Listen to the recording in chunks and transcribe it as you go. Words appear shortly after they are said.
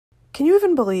Can you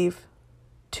even believe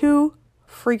 2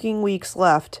 freaking weeks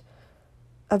left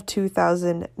of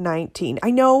 2019?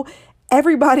 I know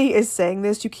everybody is saying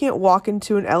this. You can't walk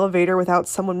into an elevator without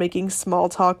someone making small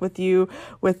talk with you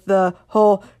with the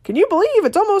whole, can you believe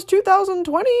it's almost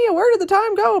 2020? Where did the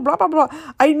time go? Blah, blah, blah.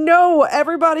 I know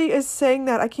everybody is saying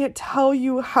that. I can't tell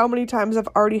you how many times I've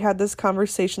already had this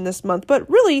conversation this month, but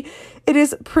really it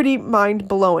is pretty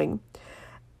mind-blowing.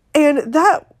 And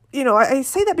that, I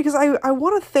say that because I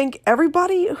want to thank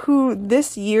everybody who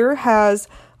this year has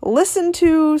listened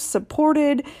to,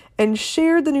 supported, and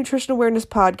shared the Nutrition Awareness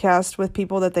Podcast with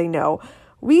people that they know.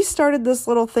 We started this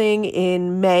little thing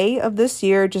in May of this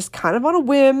year, just kind of on a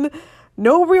whim,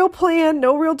 no real plan,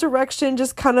 no real direction,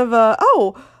 just kind of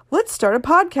let's start a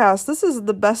podcast. This is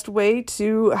the best way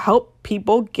to help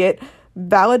people get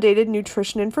validated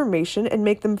nutrition information and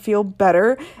make them feel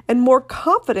better and more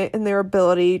confident in their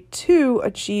ability to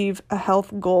achieve a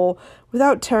health goal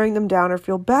without tearing them down or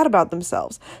feel bad about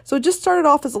themselves. So it just started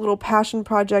off as a little passion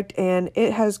project, and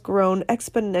it has grown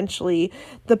exponentially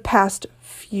the past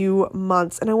few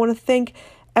months. And I want to thank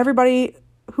everybody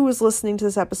who is listening to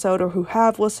this episode or who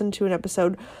have listened to an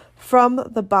episode from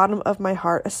the bottom of my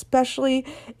heart, especially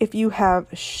if you have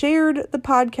shared the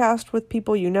podcast with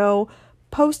people you know,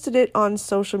 posted it on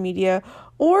social media,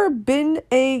 or been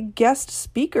a guest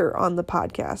speaker on the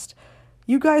podcast.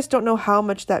 You guys don't know how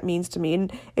much that means to me.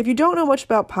 And if you don't know much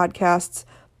about podcasts,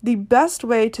 the best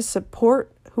way to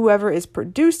support whoever is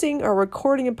producing or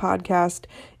recording a podcast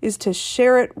is to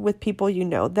share it with people you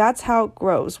know. That's how it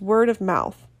grows, word of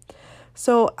mouth.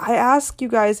 So I ask you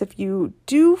guys, if you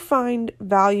do find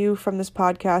value from this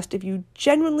podcast, if you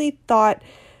genuinely thought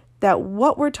that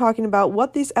what we're talking about,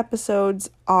 what these episodes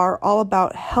are all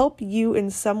about, help you in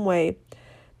some way,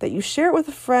 that you share it with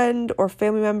a friend or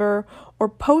family member or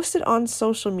post it on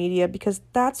social media, because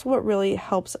that's what really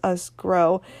helps us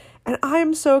grow. And I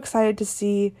am so excited to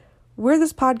see where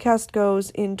this podcast goes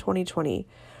in 2020.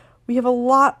 We have a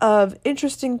lot of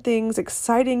interesting things,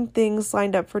 exciting things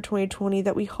lined up for 2020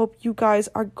 that we hope you guys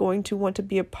are going to want to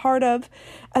be a part of,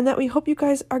 and that we hope you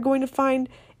guys are going to find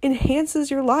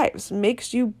enhances your lives,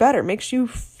 makes you better, makes you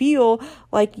feel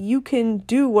like you can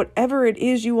do whatever it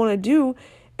is you want to do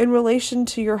in relation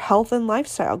to your health and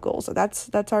lifestyle goals.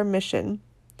 That's our mission.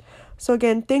 So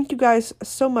again, thank you guys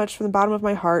so much from the bottom of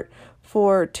my heart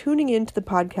for tuning into the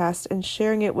podcast and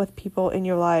sharing it with people in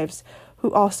your lives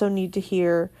who also need to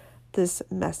hear this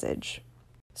message.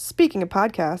 Speaking of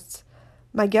podcasts,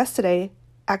 my guest today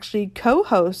actually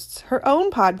co-hosts her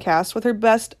own podcast with her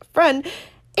best friend,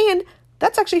 and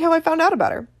that's actually how I found out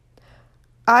about her.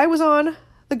 I was on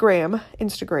the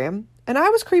Instagram, and I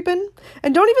was creeping.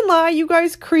 And don't even lie, you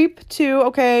guys creep too,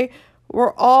 okay?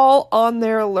 We're all on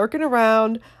there lurking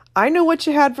around. I know what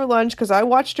you had for lunch because I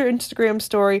watched your Instagram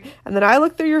story, and then I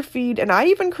looked through your feed, and I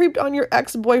even creeped on your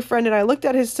ex-boyfriend, and I looked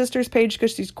at his sister's page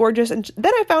because she's gorgeous, and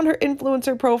then I found her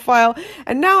influencer profile,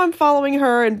 and now I'm following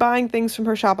her and buying things from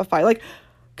her Shopify. Like,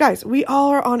 guys, we all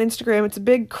are on Instagram. It's a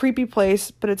big, creepy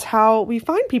place, but it's how we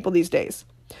find people these days.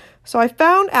 So I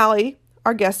found Allie,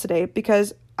 our guest today,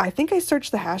 because I think I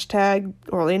searched the hashtag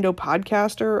Orlando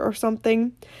Podcaster or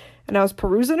something, and I was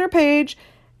perusing her page,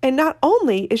 and not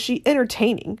only is she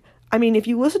entertaining, I mean, if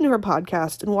you listen to her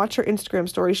podcast and watch her Instagram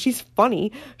stories, she's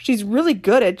funny. She's really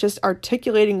good at just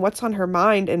articulating what's on her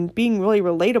mind and being really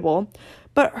relatable.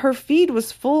 But her feed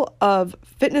was full of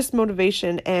fitness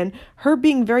motivation and her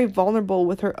being very vulnerable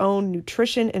with her own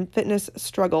nutrition and fitness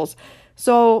struggles.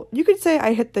 So you could say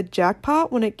I hit the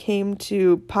jackpot when it came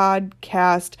to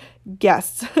podcast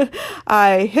guests.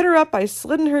 I hit her up, I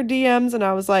slid in her DMs, and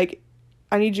I was like,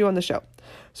 I need you on the show.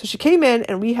 So she came in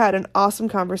and we had an awesome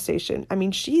conversation. I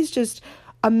mean, she's just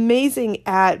amazing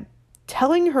at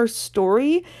telling her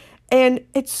story, and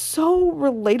it's so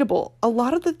relatable. A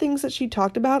lot of the things that she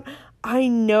talked about, I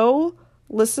know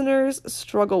listeners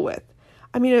struggle with.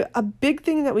 I mean, a big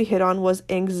thing that we hit on was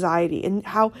anxiety, and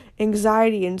how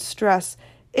anxiety and stress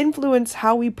influence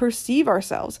how we perceive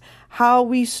ourselves, how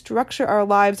we structure our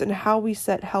lives, and how we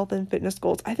set health and fitness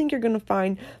goals. I think you're going to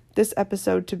find this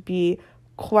episode to be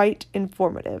quite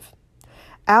informative.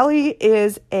 Allie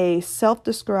is a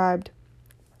self-described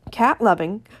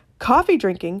cat-loving,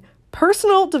 coffee-drinking,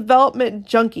 personal development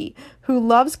junkie who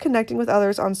loves connecting with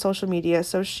others on social media,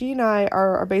 so she and I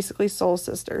are basically soul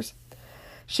sisters.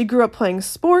 She grew up playing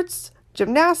sports,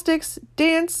 gymnastics,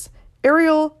 dance,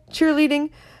 aerial,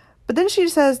 cheerleading, but then she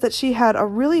says that she had a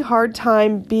really hard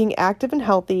time being active and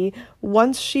healthy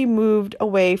once she moved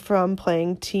away from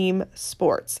playing team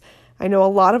sports. I know a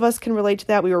lot of us can relate to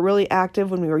that. We were really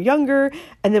active when we were younger,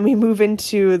 and then we move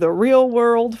into the real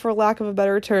world, for lack of a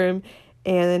better term,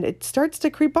 and it starts to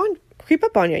creep creep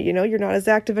up on you. You know, you're not as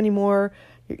active anymore.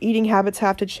 Your eating habits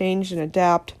have to change and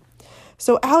adapt.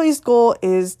 So Allie's goal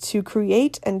is to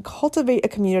create and cultivate a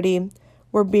community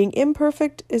where being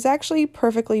imperfect is actually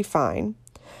perfectly fine.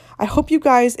 I hope you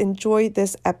guys enjoyed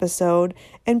this episode,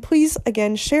 and please,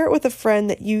 again, share it with a friend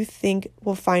that you think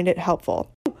will find it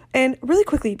helpful. And really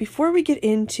quickly, before we get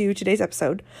into today's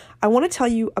episode, I want to tell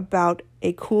you about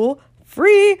a cool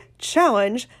free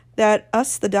challenge that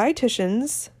us, the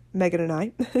dietitians, Megan and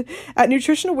I, at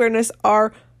Nutrition Awareness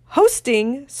are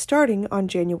hosting starting on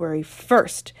January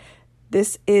 1st.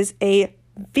 This is a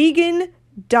vegan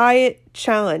diet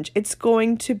challenge. It's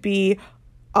going to be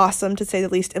awesome, to say the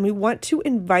least, and we want to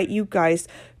invite you guys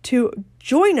to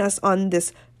join us on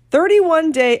this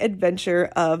 31-day adventure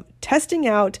of testing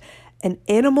out an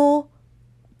animal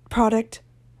product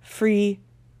free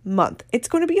month. It's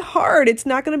going to be hard. It's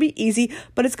not going to be easy,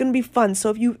 but it's going to be fun. So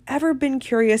if you've ever been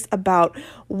curious about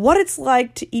what it's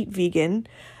like to eat vegan,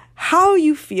 how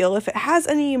you feel, if it has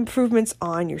any improvements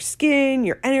on your skin,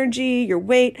 your energy, your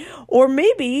weight, or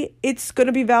maybe it's going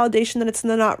to be validation that it's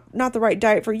not the right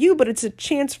diet for you, but it's a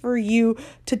chance for you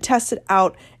to test it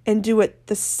out and do it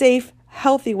the safe,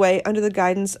 healthy way under the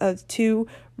guidance of 2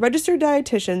 registered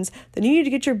dietitians, then you need to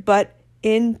get your butt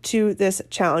into this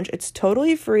challenge. It's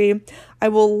totally free. I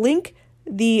will link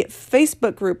the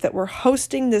Facebook group that we're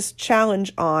hosting this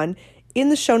challenge on in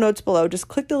the show notes below. Just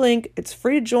click the link. It's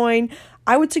free to join.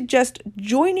 I would suggest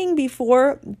joining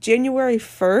before January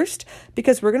 1st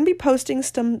because we're going to be posting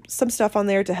some stuff on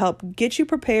there to help get you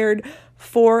prepared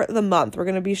for the month. We're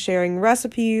going to be sharing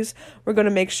recipes. We're going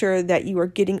to make sure that you are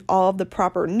getting all of the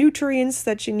proper nutrients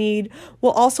that you need.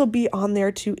 We'll also be on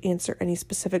there to answer any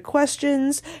specific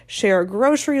questions, share a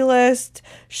grocery list,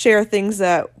 share things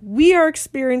that we are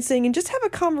experiencing, and just have a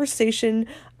conversation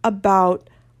about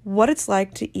what it's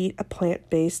like to eat a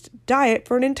plant-based diet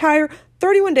for an entire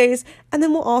 31 days, and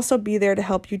then we'll also be there to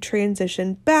help you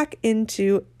transition back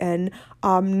into an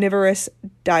omnivorous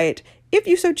diet if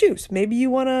you so choose. Maybe you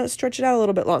want to stretch it out a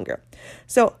little bit longer.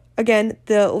 So again,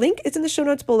 the link is in the show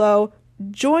notes below.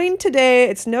 Join today.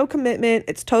 It's no commitment.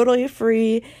 It's totally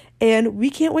free, and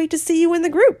we can't wait to see you in the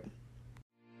group.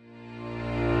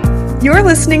 You're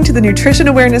listening to the Nutrition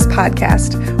Awareness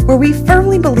Podcast, where we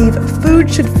firmly believe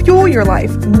food should fuel your life,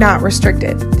 not restrict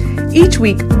it. Each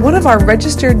week, one of our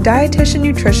registered dietitian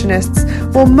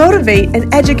nutritionists will motivate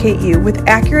and educate you with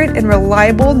accurate and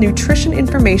reliable nutrition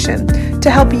information to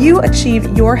help you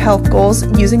achieve your health goals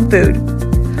using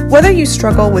food. Whether you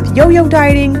struggle with yo-yo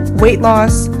dieting, weight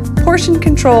loss, portion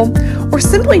control, or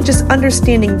simply just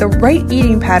understanding the right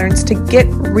eating patterns to get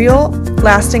real,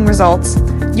 lasting results,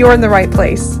 you're in the right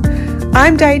place.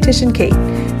 I'm Dietitian Kate,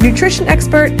 nutrition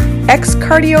expert,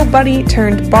 ex-cardio bunny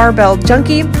turned barbell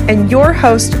junkie, and your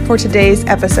host for today's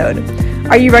episode.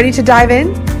 Are you ready to dive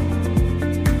in?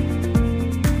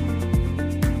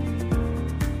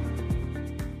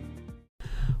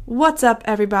 What's up,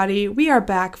 everybody? We are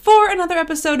back for another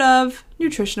episode of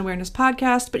Nutrition Awareness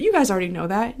Podcast, but you guys already know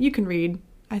that. You can read.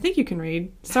 I think you can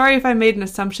read. Sorry if I made an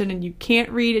assumption and you can't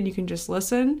read and you can just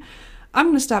listen. I'm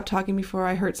going to stop talking before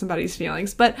I hurt somebody's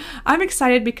feelings, but I'm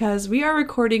excited because we are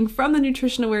recording from the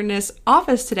Nutrition Awareness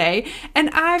office today, and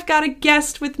I've got a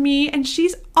guest with me, and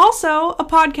she's also a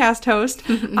podcast host.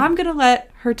 I'm going to let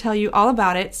her tell you all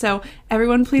about it, so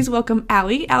everyone please welcome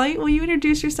Allie. Allie, will you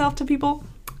introduce yourself to people?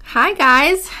 Hi,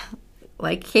 guys.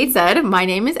 Like Kate said, my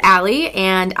name is Allie,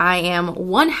 and I am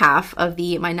one half of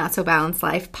the My Not So Balanced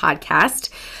Life podcast.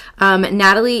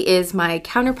 Natalie is my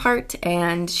counterpart,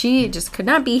 and she just could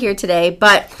not be here today.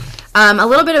 But a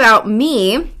little bit about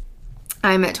me.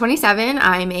 I'm 27.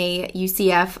 I'm a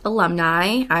UCF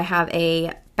alumni. I have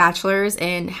a bachelor's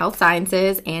in health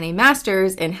sciences and a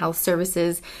master's in health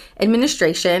services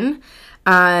administration.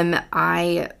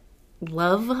 I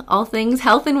love all things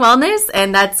health and wellness,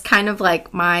 and that's kind of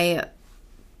like my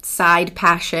side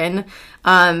passion.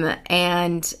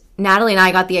 And Natalie and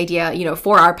I got the idea,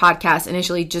 for our podcast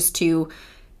initially just to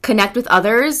connect with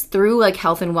others through like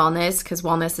health and wellness, because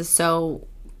wellness is so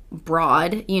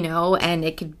broad, and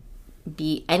it could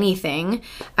be anything.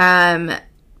 I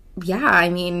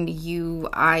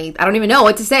don't even know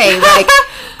what to say. Like,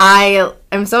 I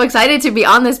am so excited to be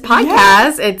on this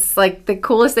podcast. Yeah. It's like the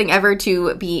coolest thing ever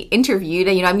to be interviewed.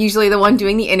 And, I'm usually the one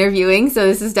doing the interviewing, so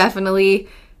this is definitely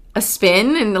a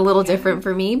spin and a little different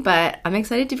for me, but I'm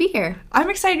excited to be here. I'm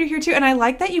excited you're here too, and I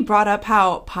like that you brought up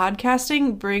how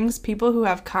podcasting brings people who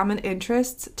have common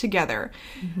interests together.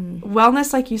 Mm-hmm.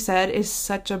 Wellness, like you said, is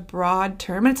such a broad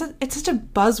term, and it's such a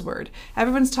buzzword.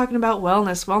 Everyone's talking about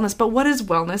wellness, but what is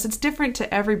wellness? It's different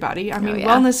to everybody.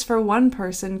 Wellness for one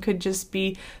person could just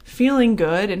be feeling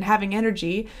good and having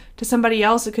energy. To somebody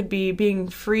else, it could be being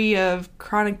free of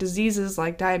chronic diseases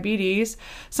like diabetes.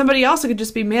 Somebody else, it could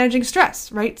just be managing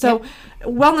stress, right? So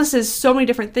wellness is so many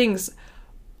different things.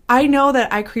 I know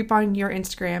that I creep on your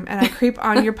Instagram and I creep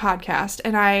on your podcast,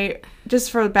 and I, just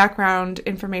for background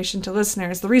information to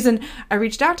listeners, the reason I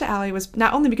reached out to Allie was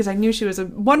not only because I knew she was a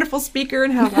wonderful speaker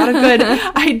and had a lot of good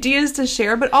ideas to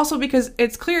share, but also because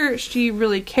it's clear she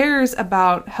really cares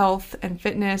about health and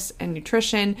fitness and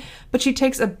nutrition, but she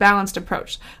takes a balanced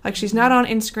approach. Like, she's not on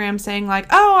Instagram saying like,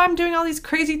 oh, I'm doing all these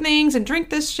crazy things and drink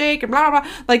this shake and blah, blah,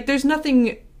 blah. Like, there's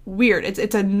nothing weird.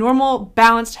 It's a normal,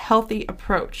 balanced, healthy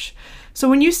approach. So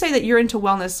when you say that you're into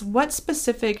wellness, what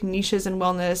specific niches in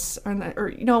wellness,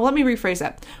 or let me rephrase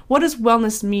that. What does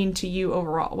wellness mean to you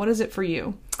overall? What is it for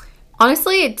you?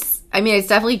 Honestly, it's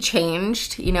definitely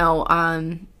changed,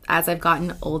 as I've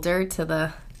gotten older, to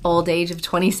the old age of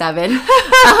 27.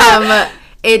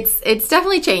 It's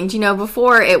definitely changed.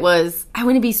 Before it was, I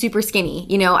want to be super skinny.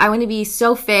 I want to be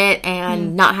so fit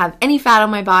and not have any fat on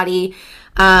my body.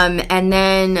 And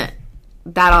then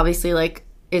that obviously, like,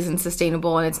 isn't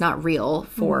sustainable, and it's not real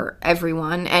for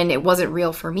everyone, and it wasn't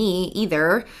real for me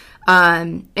either.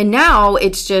 And now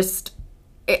it's just,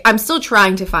 I'm still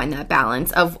trying to find that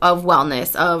balance of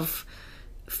wellness, of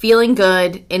feeling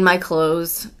good in my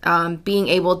clothes, being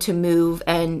able to move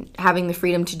and having the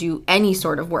freedom to do any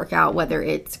sort of workout, whether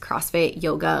it's CrossFit,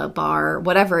 yoga, bar,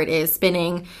 whatever it is,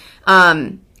 spinning,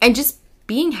 and just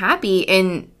being happy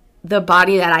in the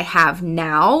body that I have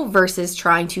now versus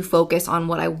trying to focus on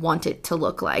what I want it to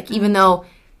look like, even though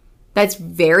that's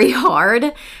very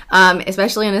hard,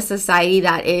 especially in a society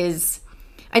that is,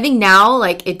 I think now,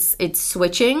 like, it's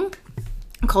switching.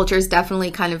 Culture is definitely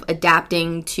kind of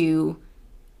adapting to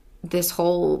this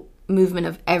whole movement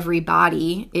of every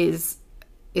body is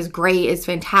great, is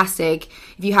fantastic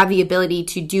if you have the ability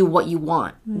to do what you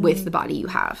want with the body you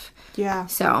have. Yeah.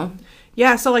 So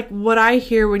like, what I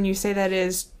hear when you say that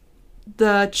is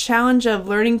the challenge of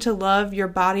learning to love your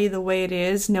body the way it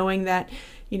is, knowing that,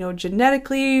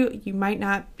 genetically you might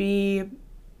not be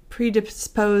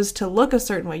predisposed to look a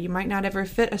certain way. You might not ever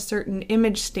fit a certain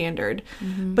image standard,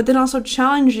 but then also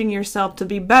challenging yourself to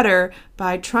be better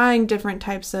by trying different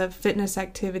types of fitness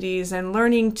activities and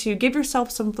learning to give yourself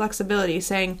some flexibility,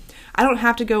 saying, I don't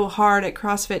have to go hard at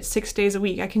CrossFit 6 days a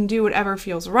week. I can do whatever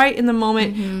feels right in the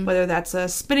moment, whether that's a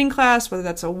spinning class, whether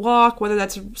that's a walk, whether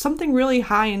that's something really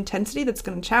high intensity that's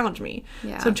going to challenge me.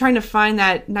 Yeah. So I'm trying to find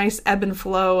that nice ebb and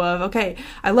flow of, okay,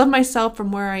 I love myself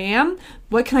from where I am.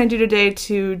 What can I do today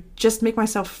to just make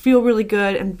myself feel really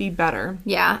good and be better?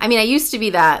 Yeah. I used to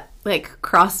be that, like,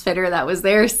 CrossFitter that was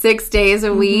there 6 days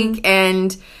a week,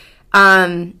 and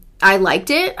I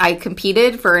liked it. I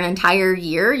competed for an entire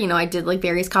year. I did, like,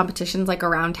 various competitions, like,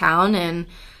 around town,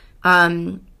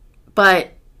 and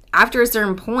but after a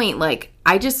certain point, like,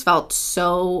 I just felt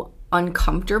so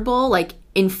uncomfortable, like,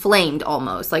 inflamed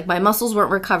almost. Like, my muscles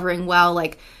weren't recovering well,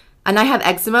 like, and I have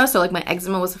eczema, so, like, my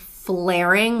eczema was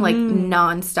flaring, like,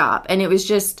 nonstop, and it was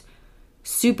just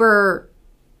super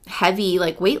heavy,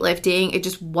 like, weightlifting. It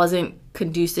just wasn't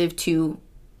conducive to,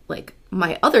 like,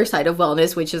 my other side of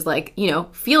wellness, which is, like,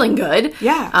 feeling good.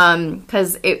 Yeah.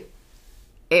 Because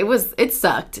it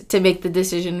sucked to make the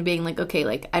decision of being like, okay,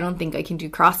 like, I don't think I can do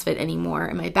CrossFit anymore,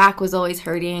 and my back was always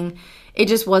hurting. It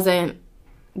just wasn't,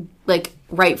 like,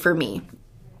 right for me.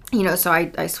 So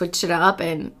I switched it up,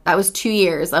 and that was 2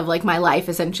 years of, like, my life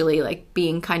essentially, like,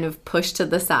 being kind of pushed to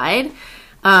the side.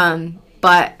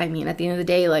 But, at the end of the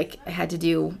day, like, I had to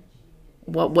do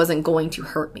what wasn't going to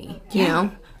hurt me, you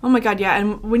know? Oh, my God, yeah.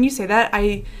 And when you say that,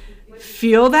 I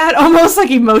feel that almost,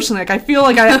 like, emotionally. Like, I feel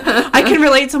like I can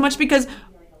relate so much, because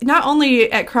not only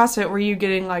at CrossFit were you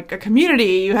getting, like, a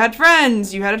community, you had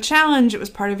friends, you had a challenge, it was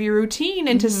part of your routine,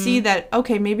 and to see that,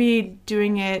 okay, maybe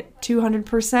doing it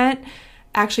 200%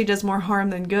 actually does more harm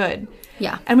than good.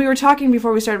 Yeah. And we were talking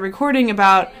before we started recording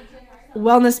about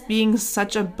wellness being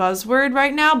such a buzzword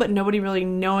right now, but nobody really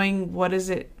knowing what's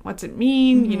it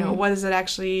mean, what does it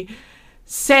actually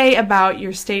say about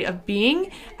your state of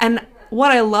being. And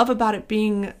what I love about it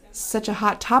being such a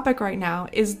hot topic right now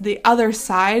is the other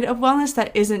side of wellness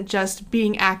that isn't just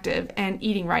being active and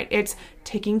eating right. It's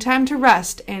taking time to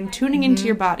rest and tuning into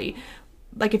your body.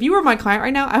 Like, if you were my client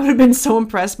right now, I would have been so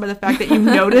impressed by the fact that you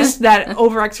noticed that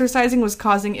over-exercising was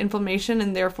causing inflammation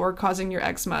and therefore causing your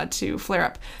eczema to flare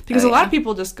up. Because a lot of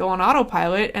people just go on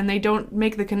autopilot and they don't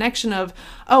make the connection of,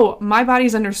 oh, my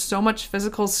body's under so much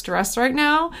physical stress right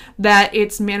now that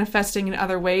it's manifesting in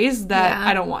other ways that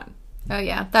I don't want. Oh,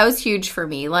 yeah. That was huge for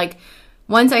me. Like,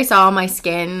 once I saw my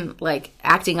skin, like,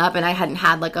 acting up and I hadn't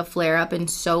had, like, a flare-up in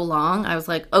so long, I was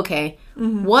like, okay,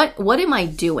 what am I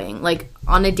doing? Like,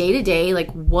 on a day-to-day,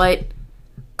 like, what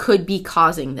could be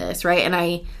causing this, right? And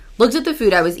I looked at the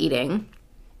food I was eating,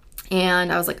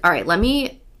 and I was like, all right, let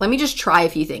me just try a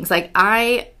few things. Like,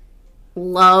 I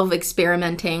love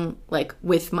experimenting, like,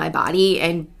 with my body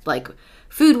and, like,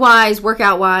 food-wise,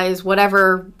 workout-wise,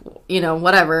 whatever,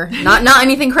 whatever. Not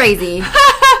anything crazy,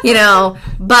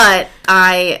 but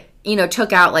I,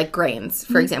 took out, like, grains,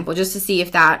 for example, just to see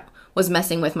if that was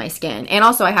messing with my skin. And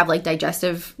also I have, like,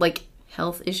 digestive, like,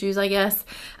 health issues, I guess.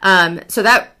 So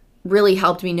that really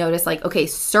helped me notice, like, okay,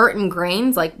 certain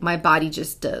grains, like, my body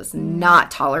just does not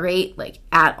tolerate, like,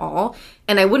 at all.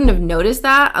 And I wouldn't have noticed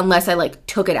that unless I, like,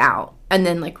 took it out and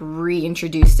then, like,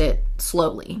 reintroduced it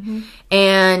slowly.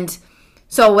 And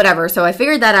so whatever. So I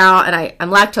figured that out, and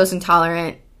I'm lactose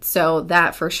intolerant. So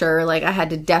that for sure, like, I had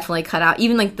to definitely cut out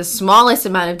even, like, the smallest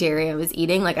amount of dairy I was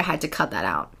eating. Like, I had to cut that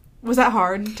out. Was that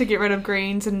hard to get rid of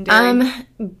grains and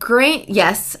dairy?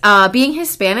 Yes. Being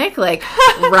Hispanic, like,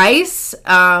 rice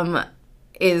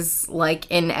is, like,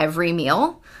 in every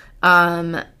meal.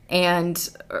 And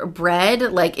bread,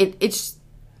 like, it's,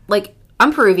 like,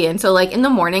 I'm Peruvian. So, like, in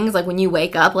the mornings, like, when you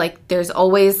wake up, like, there's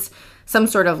always some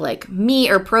sort of, like,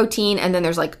 meat or protein, and then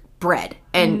there's, like, bread.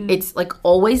 And it's, like,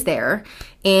 always there.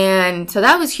 And so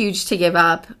that was huge to give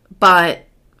up. But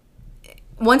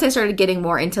once I started getting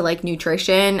more into, like,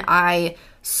 nutrition, I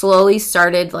slowly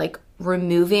started, like,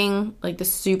 removing, like, the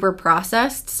super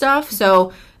processed stuff.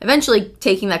 So eventually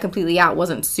taking that completely out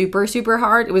wasn't super, super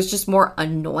hard. It was just more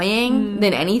annoying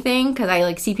than anything, because I,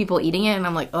 like, see people eating it and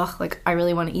I'm like, ugh, like, I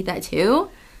really want to eat that too.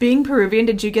 Being Peruvian,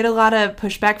 did you get a lot of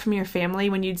pushback from your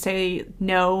family when you'd say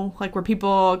no? Like, were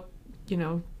people,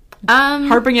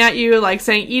 harping at you, like,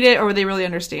 saying eat it, or were they really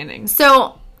understanding?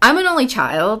 So I'm an only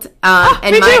child,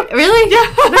 and me too. Really?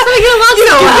 Yeah. That's how you get along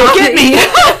so well. Get me.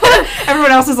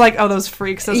 Everyone else is like, oh, those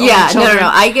freaks. Those Yeah, only children. no.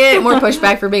 I get more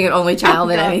pushback for being an only child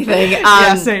than anything.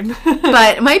 Yeah, same.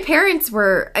 But my parents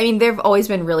were, they've always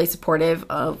been really supportive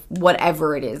of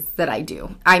whatever it is that I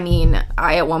do. I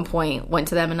at one point went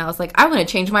to them and I was like, I want to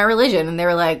change my religion. And they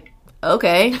were like,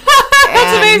 okay.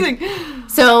 That's amazing.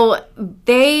 So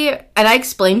I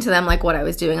explained to them, like, what I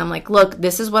was doing. I'm like, look,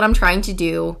 this is what I'm trying to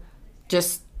do.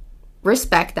 Just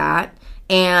respect that.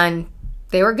 And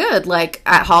they were good. Like,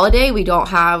 at holiday, we don't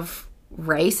have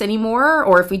rice anymore,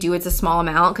 or if we do, it's a small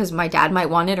amount because my dad might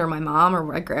want it, or my mom, or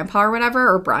my grandpa, or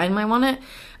whatever, or Brian might want it.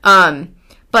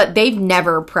 But they've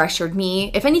never pressured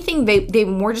me. If anything, they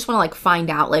more just want to, like, find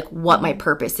out, like, what my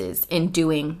purpose is in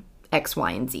doing X,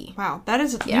 Y, and Z. Wow,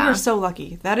 you are so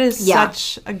lucky. That is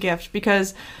such a gift,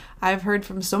 because I've heard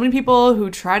from so many people who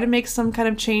try to make some kind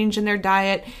of change in their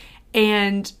diet,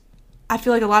 and I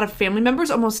feel like a lot of family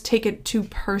members almost take it too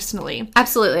personally.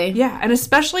 Absolutely. Yeah, and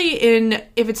especially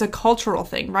if it's a cultural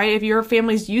thing, right? If your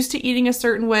family's used to eating a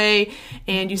certain way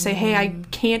and you say, hey, I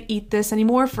can't eat this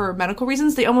anymore for medical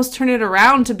reasons, they almost turn it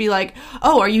around to be like,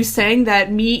 oh, are you saying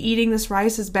that me eating this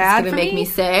rice is bad for me? It's going to make me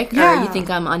sick? Yeah. Or you think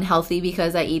I'm unhealthy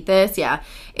because I eat this? Yeah.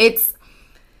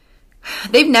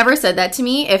 They've never said that to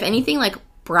me. If anything, like,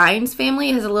 Brian's family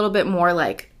is a little bit more,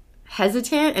 like,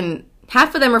 hesitant, and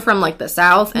half of them are from, like, the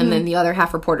South, and then the other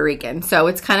half are Puerto Rican. So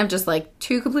it's kind of just, like,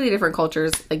 two completely different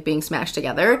cultures, like, being smashed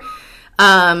together.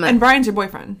 And Brian's your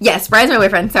boyfriend. Yes, Brian's my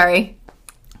boyfriend. Sorry.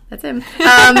 That's him.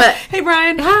 Hey,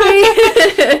 Brian.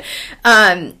 Hi.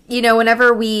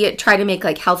 Whenever we try to make,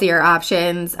 like, healthier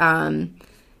options,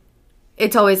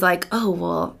 it's always like, oh,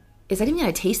 well, is that even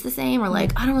going to taste the same? Or,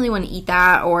 like, I don't really want to eat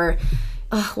that. Or,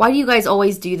 why do you guys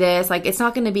always do this? Like, it's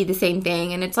not going to be the same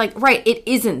thing. And it's like, right, it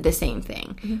isn't the same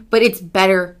thing, but it's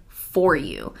better for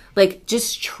you. Like,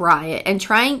 just try it. And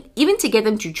trying, even to get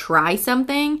them to try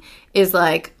something is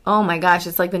like, oh my gosh,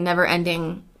 it's like the never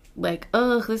ending, like,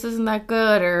 oh, this isn't that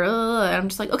good. Or, and I'm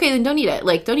just like, okay, then don't eat it.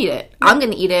 Like, don't eat it. I'm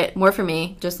going to eat it. More for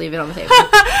me. Just leave it on the table.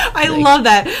 I love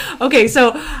that. Okay,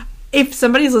 so if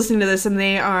somebody's listening to this and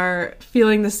they are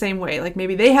feeling the same way, like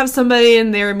maybe they have somebody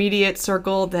in their immediate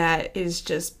circle that is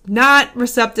just not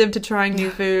receptive to trying new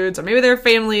foods, or maybe their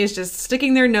family is just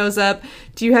sticking their nose up,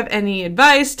 do you have any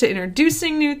advice to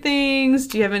introducing new things?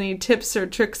 Do you have any tips or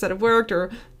tricks that have worked,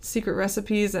 or secret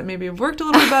recipes that maybe have worked a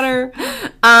little bit better?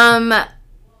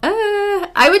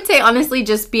 I would say, honestly,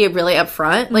 just be really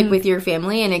upfront, like, with your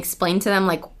family, and explain to them,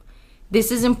 like,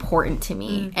 this is important to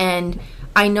me. And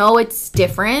I know it's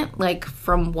different, like,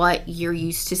 from what you're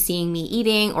used to seeing me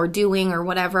eating or doing or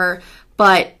whatever,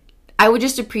 but I would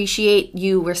just appreciate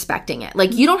you respecting it.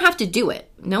 Like, you don't have to do it.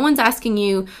 No one's asking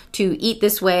you to eat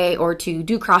this way or to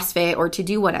do CrossFit or to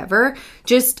do whatever.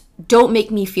 Just don't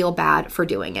make me feel bad for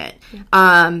doing it. Yeah.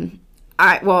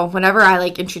 whenever I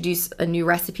like introduce a new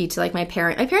recipe to like my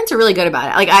parents are really good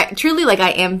about it. Like I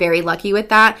am very lucky with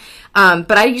that.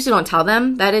 But I usually don't tell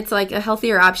them that it's like a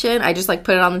healthier option. I just like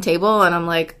put it on the table and I'm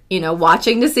like,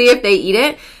 watching to see if they eat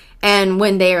it. And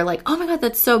when they are like, oh my God,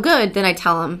 that's so good, then I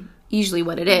tell them usually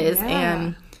what it is. Yeah.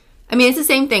 And I mean, it's the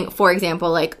same thing. For example,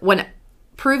 like when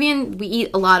Peruvian, we eat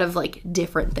a lot of like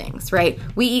different things, right?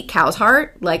 We eat cow's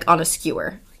heart like on a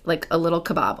skewer, like a little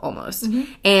kebab almost.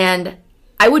 Mm-hmm. And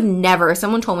I would never, if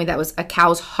someone told me that was a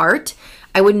cow's heart,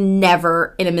 I would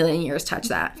never in a million years touch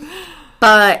that.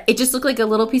 But it just looked like a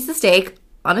little piece of steak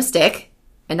on a stick,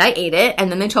 and I ate it,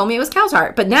 and then they told me it was cow's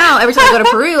heart. But now, every time I go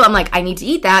to Peru, I'm like, I need to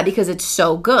eat that because it's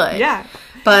so good. Yeah.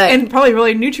 And probably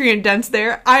really nutrient dense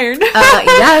there. Iron.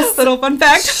 Yes. Little fun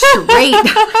fact. Straight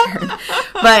iron.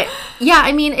 But yeah,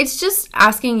 I mean, it's just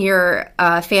asking your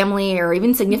family or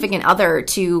even significant other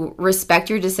to respect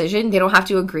your decision. They don't have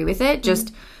to agree with it.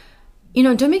 Just,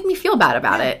 don't make me feel bad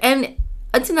about it. And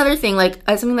that's another thing, like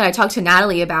something that I talked to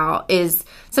Natalie about is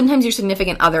sometimes your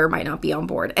significant other might not be on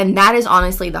board. And that is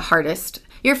honestly the hardest.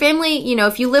 Your family,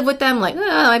 if you live with them, like,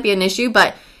 that might be an issue.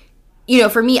 But,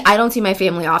 for me, I don't see my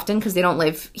family often because they don't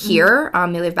live here.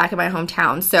 They live back in my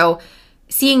hometown. So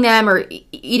seeing them or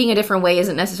eating a different way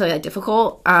isn't necessarily that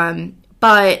difficult.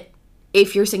 But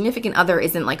if your significant other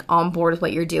isn't like on board with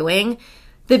what you're doing,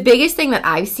 the biggest thing that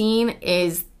I've seen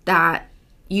is that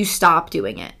you stop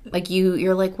doing it. Like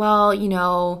you're like,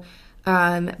 well,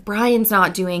 Brian's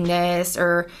not doing this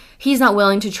or he's not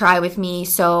willing to try with me.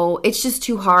 So it's just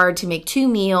too hard to make 2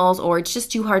 meals or it's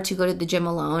just too hard to go to the gym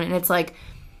alone. And it's like,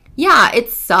 yeah, it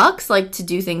sucks like to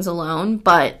do things alone.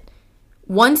 But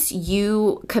once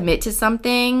you commit to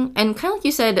something, and kind of like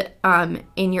you said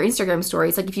in your Instagram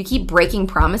stories, like if you keep breaking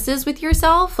promises with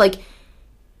yourself, like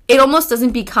it almost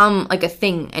doesn't become like a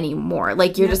thing anymore.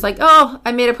 Like you're just like, oh,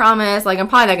 I made a promise. Like I'm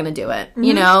probably not going to do it,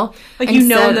 Like in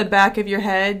the back of your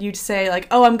head, you'd say like,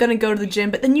 oh, I'm going to go to the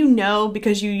gym. But then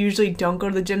because you usually don't go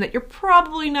to the gym, that you're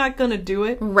probably not going to do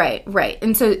it. Right.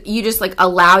 And so you just like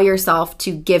allow yourself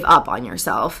to give up on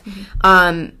yourself.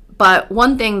 Mm-hmm. But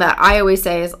one thing that I always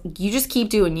say is you just keep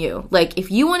doing you. Like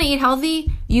if you want to eat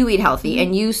healthy, you eat healthy. Mm-hmm.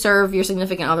 And you serve your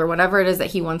significant other whatever it is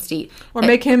that he wants to eat. Or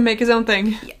make him make his own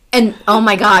thing. And oh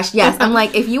my gosh, yes. I'm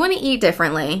like, if you want to eat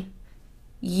differently,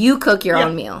 you cook your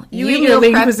own meal. You eat your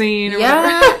lean cuisine or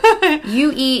whatever.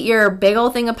 You eat your big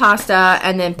old thing of pasta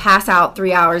and then pass out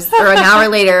 3 hours or an hour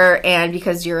later and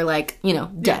because you're like,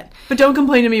 dead. Yeah. But don't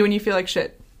complain to me when you feel like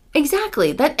shit.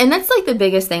 Exactly. That's like the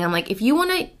biggest thing. I'm like, if you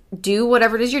want to do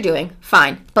whatever it is you're doing,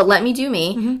 fine. But let me do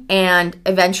me. Mm-hmm. And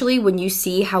eventually when you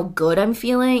see how good I'm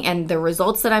feeling and the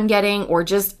results that I'm getting or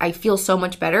just I feel so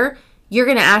much better, you're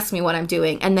going to ask me what I'm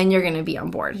doing, and then you're going to be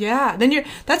on board. Yeah,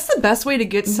 that's the best way to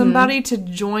get somebody to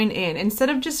join in. Instead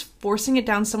of just forcing it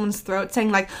down someone's throat, saying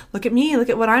like, look at me, look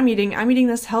at what I'm eating. I'm eating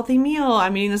this healthy meal.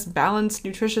 I'm eating this balanced,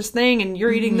 nutritious thing, and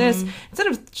you're eating this. Instead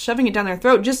of shoving it down their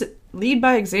throat, just lead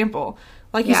by example.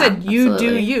 Like you said, you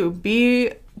do you.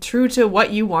 Be true to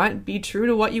what you want, be true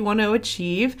to what you want to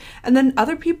achieve, and then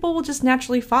other people will just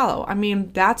naturally follow. I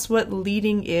mean, that's what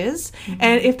leading is. Mm-hmm.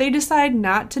 And if they decide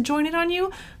not to join it on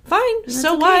you, fine. That's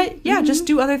so okay. What? Yeah, just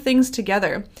do other things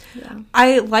together. Yeah.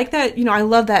 I like that, I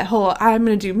love that whole I'm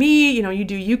going to do me, you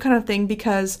do you kind of thing,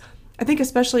 because I think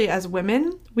especially as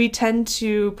women, we tend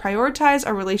to prioritize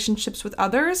our relationships with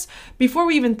others before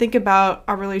we even think about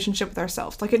our relationship with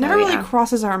ourselves. Like it never really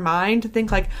crosses our mind to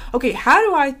think like, okay, how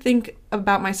do I think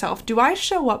about myself? Do I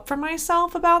show up for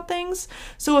myself about things?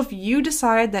 So if you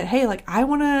decide that, hey, like I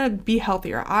want to be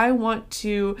healthier, I want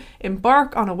to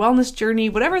embark on a wellness journey,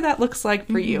 whatever that looks like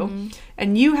for you,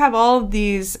 and you have all of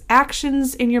these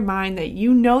actions in your mind that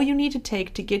you need to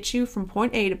take to get you from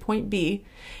point A to point B,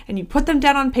 and you put them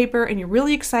down on paper and you're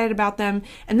really excited about them,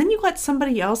 and then you let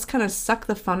somebody else kind of suck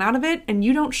the fun out of it and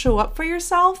you don't show up for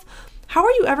yourself, how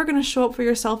are you ever going to show up for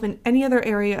yourself in any other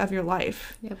area of your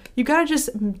life? Yep. You got to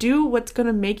just do what's going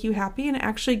to make you happy and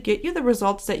actually get you the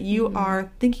results that you are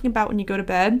thinking about when you go to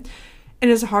bed. And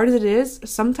as hard as it is,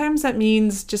 sometimes that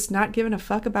means just not giving a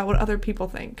fuck about what other people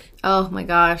think. Oh my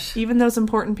gosh. Even those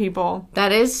important people.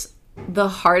 That is the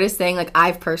hardest thing, like,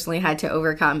 I've personally had to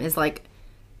overcome is, like,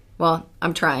 well,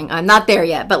 I'm trying. I'm not there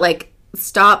yet, but, like,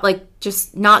 stop, like,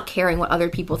 just not caring what other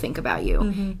people think about you.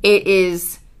 Mm-hmm. It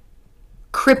is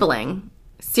crippling,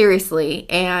 seriously,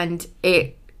 and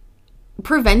it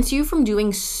prevents you from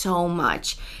doing so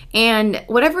much. And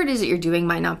whatever it is that you're doing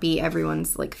might not be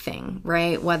everyone's, like, thing,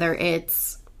 right? Whether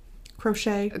it's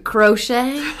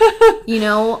Crochet. You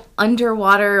know,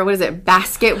 underwater, what is it,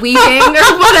 basket weaving or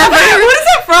whatever. What is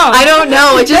that from? I don't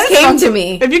know. It just came to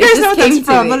me. If you guys know what that's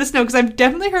from, let us know, because I've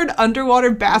definitely heard underwater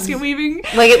basket weaving.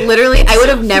 Like, it literally, I would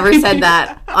have never said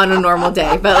that on a normal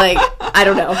day, but, like, I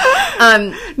don't know.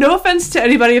 No offense to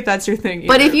anybody if that's your thing either.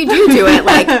 But if you do it,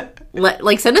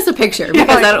 like, send us a picture, because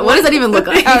what does that even look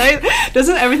like? Yeah, right?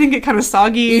 Doesn't everything get kind of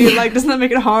soggy? Like, doesn't that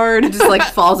make it hard? It just, like,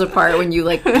 falls apart when you,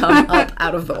 like, come up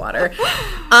out of the water.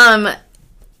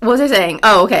 What was I saying?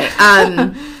 Oh, okay.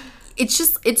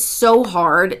 It's so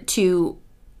hard to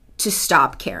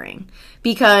stop caring,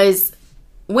 because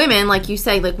women, like you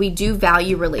say, like, we do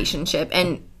value relationship,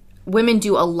 and women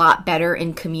do a lot better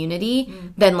in community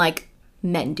than, like,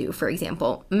 men do, for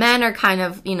example. Men are kind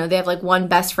of, you know, they have, like, one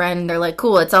best friend, and they're like,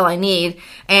 cool, it's all I need.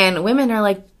 And women are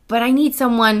like, but I need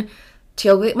someone to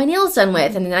go get my nails done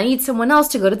with, and then I need someone else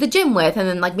to go to the gym with, and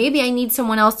then, like, maybe I need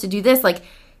someone else to do this. Like,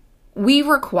 we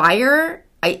require,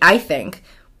 I think,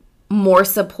 more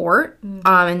support, and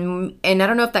I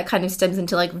don't know if that kind of stems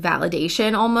into, like,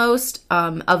 validation almost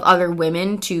of other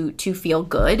women to feel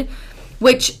good,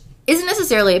 which isn't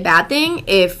necessarily a bad thing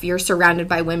if you're surrounded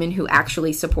by women who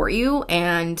actually support you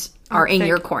and are in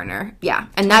your corner. Yeah,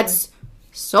 and that's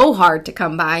so hard to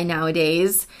come by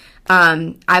nowadays.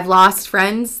 I've lost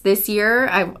friends this year.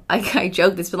 I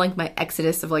joke, this has been, like, my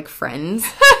exodus of, like, friends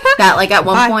that, like, at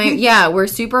one point, yeah, we're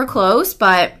super close,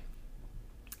 but,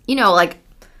 you know, like,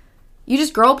 you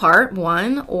just grow apart,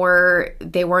 one, or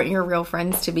they weren't your real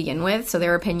friends to begin with, so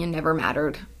their opinion never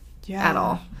mattered at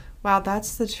all. Wow,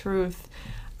 that's the truth.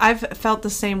 I've felt the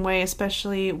same way,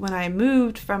 especially when I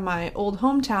moved from my old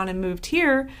hometown and moved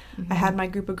here. I had my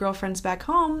group of girlfriends back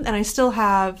home, and I still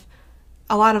have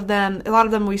a lot of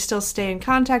them we still stay in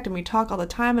contact, and we talk all the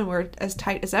time, and we're as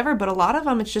tight as ever, but a lot of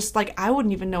them, it's just like, I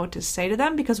wouldn't even know what to say to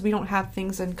them because we don't have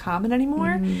things in common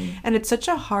anymore, and it's such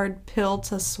a hard pill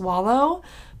to swallow.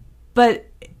 But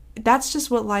that's just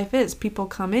what life is. People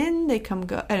come in, they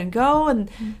go,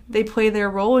 and they play their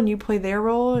role, and you play their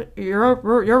role, your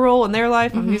role in their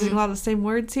life. I'm using a lot of the same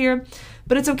words here.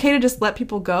 But it's okay to just let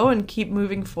people go and keep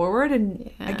moving forward. And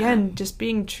again, just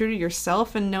being true to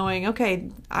yourself and knowing, okay,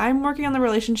 I'm working on the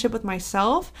relationship with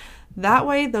myself. That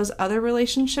way, those other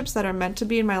relationships that are meant to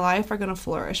be in my life are going to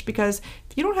flourish. Because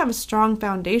if you don't have a strong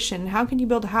foundation, how can you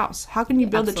build a house? How can you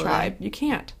build a tribe? You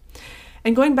can't.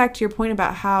 And going back to your point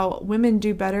about how women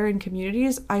do better in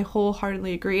communities, I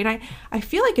wholeheartedly agree. And I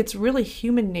feel like it's really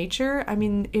human nature. I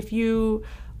mean, if you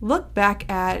look back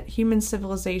at human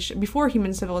civilization, before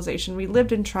human civilization, we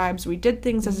lived in tribes, we did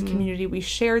things as a community, we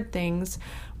shared things,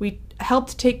 we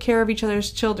helped take care of each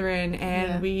other's children,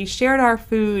 and we shared our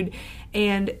food,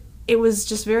 and it was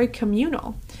just very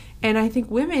communal. And I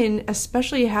think women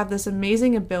especially have this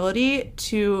amazing ability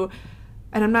to,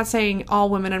 and I'm not saying all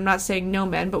women, I'm not saying no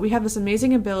men, but we have this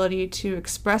amazing ability to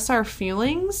express our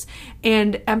feelings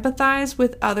and empathize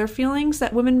with other feelings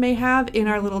that women may have in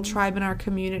our little tribe, in our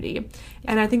community.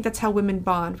 And I think that's how women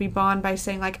bond. We bond by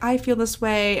saying, like, I feel this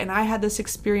way, and I had this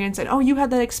experience, and oh, you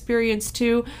had that experience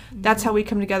too. That's how we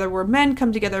come together, where men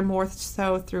come together more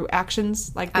so through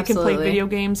actions. Like, they can play video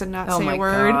games and not say a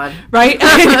word. God. Right?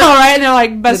 I know, right? And they're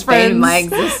like best friends. My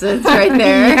existence right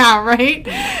there. Yeah, right?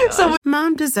 So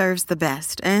Mom deserves the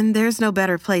best, and there's no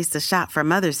better place to shop for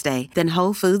Mother's Day than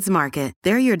Whole Foods Market.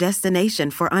 They're your destination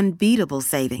for unbeatable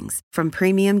savings, from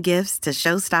premium gifts to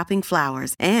show-stopping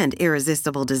flowers and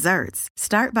irresistible desserts.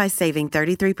 Start by saving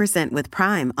 33% with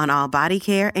Prime on all body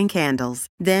care and candles.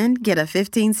 Then get a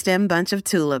 15-stem bunch of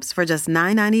tulips for just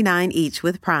 $9.99 each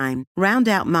with Prime. Round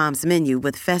out Mom's menu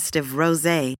with festive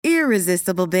rosé,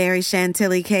 irresistible berry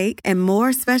chantilly cake, and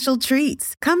more special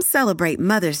treats. Come celebrate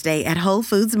Mother's Day at Whole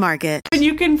Foods Market. when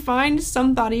you can find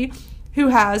somebody who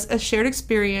has a shared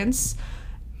experience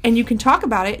and you can talk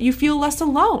about it, you feel less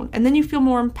alone, and then you feel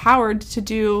more empowered to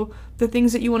do the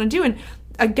things that you want to do. And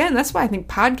again, that's why I think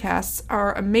podcasts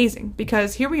are amazing,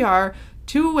 because here we are,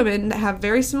 two women that have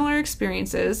very similar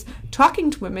experiences,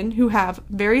 talking to women who have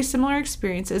very similar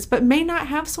experiences, but may not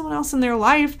have someone else in their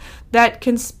life that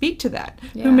can speak to that,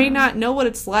 who may not know what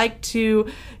it's like to,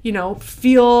 you know,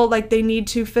 feel like they need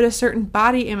to fit a certain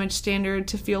body image standard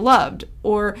to feel loved.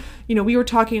 Or, you know, we were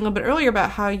talking a little bit earlier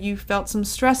about how you felt some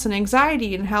stress and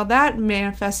anxiety and how that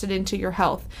manifested into your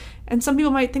health. And some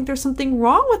people might think there's something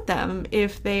wrong with them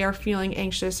if they are feeling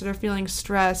anxious or they're feeling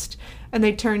stressed, and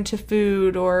they turn to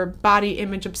food or body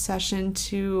image obsession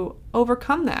to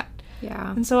overcome that.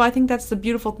 Yeah. And so I think that's the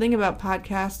beautiful thing about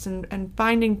podcasts, and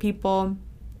finding people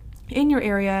in your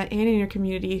area and in your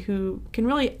community who can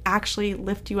really actually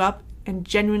lift you up and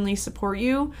genuinely support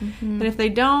you. Mm-hmm. And if they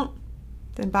don't,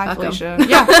 then bye, fuck Felicia.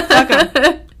 Yeah, fuck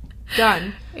 'em.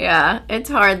 Done. Yeah, it's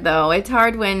hard though. It's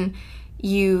hard when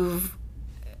you've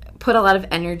put a lot of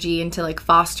energy into like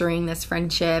fostering this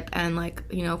friendship and like,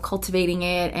 you know, cultivating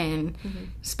it and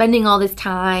spending all this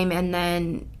time, and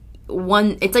then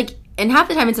it's like, and half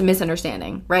the time it's a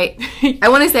misunderstanding, right? I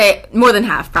want to say more than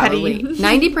half, probably.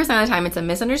 90% of the time it's a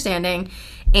misunderstanding,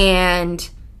 and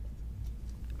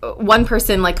one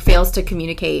person like fails to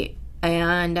communicate,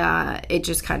 and it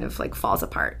just kind of like falls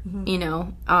apart, you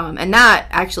know? And that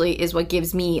actually is what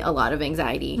gives me a lot of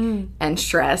anxiety and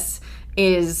stress,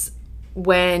 is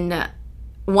when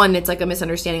one, it's like a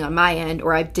misunderstanding on my end,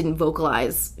 or I didn't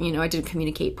vocalize, you know, I didn't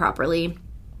communicate properly,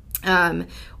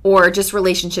 or just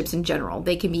relationships in general.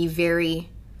 They can be very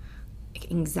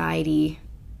like, anxiety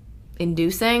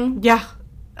inducing. Yeah.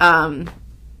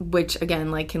 Which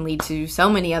again, like, can lead to so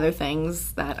many other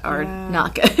things that are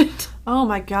not good. Oh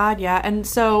my God, yeah. And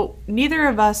so neither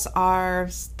of us are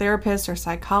therapists or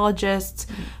psychologists,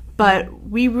 but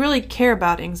we really care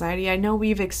about anxiety. I know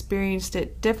we've experienced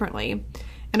it differently.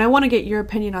 And I want to get your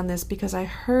opinion on this because I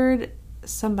heard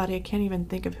somebody, I can't even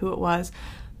think of who it was,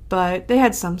 but they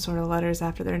had some sort of letters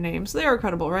after their name, so they were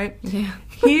credible, right? Yeah.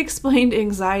 He explained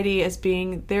anxiety as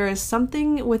being there is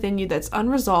something within you that's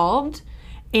unresolved,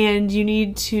 and you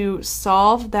need to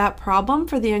solve that problem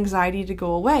for the anxiety to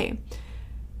go away.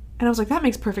 And I was like, that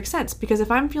makes perfect sense, because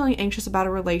if I'm feeling anxious about a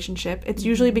relationship, it's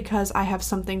usually because I have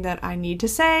something that I need to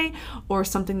say, or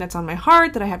something that's on my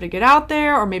heart that I have to get out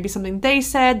there, or maybe something they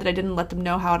said that I didn't let them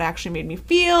know how it actually made me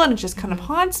feel, and it just kind of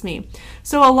haunts me.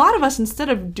 So a lot of us, instead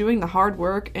of doing the hard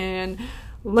work and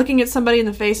looking at somebody in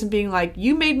the face and being like,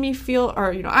 you made me feel,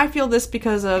 or, you know, I feel this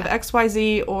because of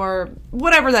XYZ, or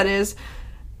whatever that is,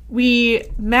 we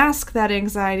mask that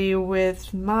anxiety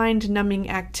with mind-numbing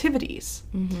activities.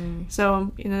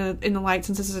 So in the light,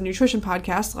 since this is a nutrition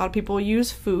podcast, a lot of people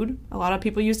use food. A lot of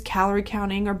people use calorie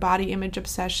counting or body image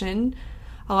obsession.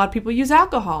 A lot of people use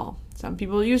alcohol. Some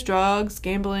people use drugs,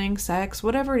 gambling, sex,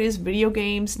 whatever it is, video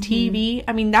games, TV.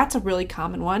 I mean, that's a really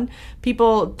common one.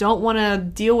 People don't want to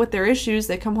deal with their issues.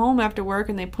 They come home after work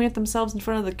and they plant themselves in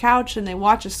front of the couch and they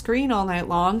watch a screen all night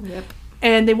long. Yep.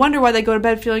 And they wonder why they go to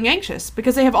bed feeling anxious,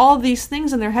 because they have all of these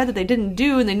things in their head that they didn't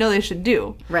do and they know they should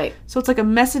do. Right. So it's like a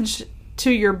message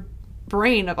to your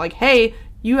brain of like, hey,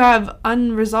 you have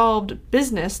unresolved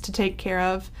business to take care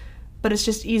of, but it's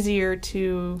just easier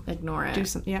to ignore it. Do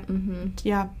something. Yeah.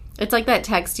 Yeah. It's like that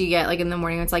text you get like in the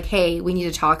morning. It's like, hey, we need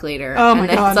to talk later. Oh my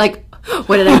God. God. It's like,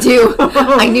 what did I do?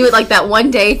 I knew it like that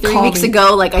one day 3 weeks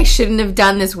ago. Like I shouldn't have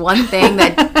done this one thing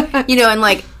that, you know, and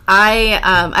like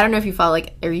I don't know if you follow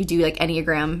like, or you do like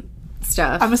Enneagram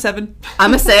stuff. I'm a 7.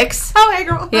 I'm a 6. Oh, hey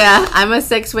girl. Yeah, I'm a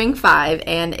 6-wing 5,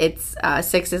 and it's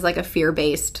 6 is like a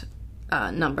fear-based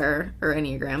number or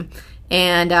Enneagram.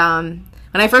 And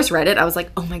when I first read it, I was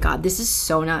like, oh my God, this is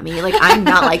so not me. Like I'm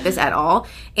not like this at all.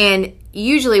 And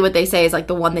usually what they say is like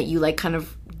the one that you like kind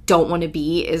of don't want to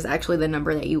be is actually the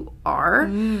number that you are,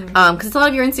 because it's a lot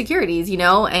of your insecurities, you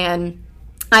know. And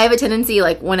I have a tendency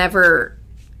like whenever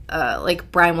like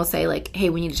Brian will say like, hey,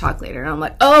 we need to talk later, and I'm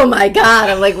like, oh my God,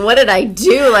 I'm like, what did I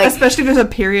do? Like, especially if there's a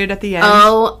period at the end.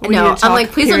 Oh no, I'm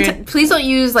like, please don't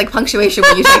use like punctuation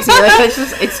when you text me. Like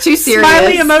it's too serious.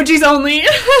 Smiley emojis only.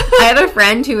 I had a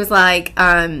friend who was like,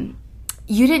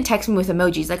 you didn't text me with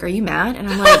emojis, like, are you mad? And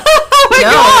I'm like, no,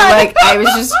 like I was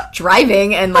just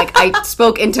driving and like I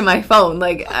spoke into my phone,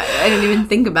 like I didn't even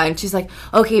think about it. And she's like,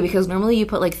 okay, because normally you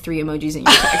put like 3 emojis in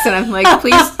your text, and I'm like,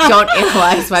 please don't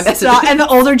analyze my messages. And the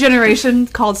older generation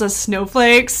calls us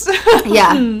snowflakes.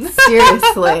 Yeah,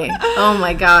 seriously. Oh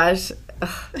my gosh,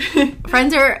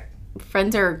 friends are great.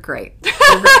 They're great.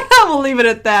 We'll leave it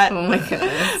at that. Oh my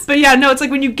goodness. But yeah, no, it's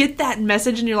like when you get that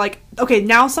message and you're like, okay,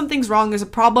 now something's wrong, there's a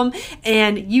problem,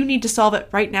 and you need to solve it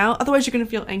right now. Otherwise, you're going to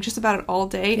feel anxious about it all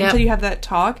day until you have that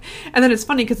talk. And then it's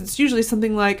funny because it's usually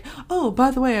something like, oh,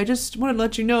 by the way, I just wanted to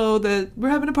let you know that we're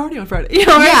having a party on Friday. You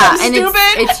know, yeah, and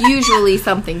it's usually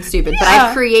something stupid. But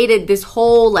I've created this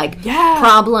whole like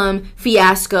problem,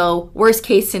 fiasco, worst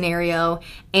case scenario,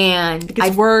 and it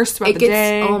gets worse throughout the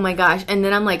day. Oh my gosh. And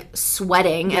then I'm like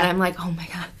sweating and I'm like, oh my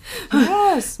God.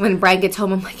 Yes. When Brian gets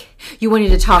home, I'm like, you wanted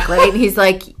to talk, right? And he's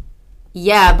like,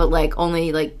 yeah, but like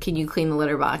only like, can you clean the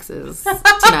litter boxes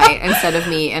tonight instead of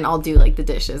me, and I'll do like the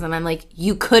dishes. And I'm like,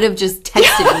 you could have just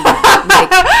texted me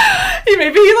that. Like,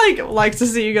 maybe he like likes to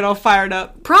see you get all fired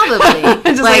up. Probably.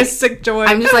 Just like a sick joy.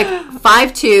 I'm just like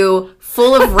 5'2",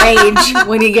 full of rage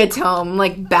when he gets home,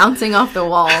 like bouncing off the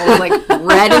wall, like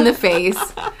red in the face.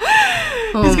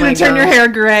 Oh, he's gonna turn your hair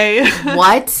gray.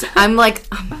 What? I'm like,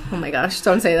 oh my gosh,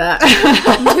 don't say that.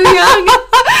 I'm too young.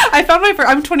 I found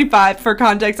I'm 25 for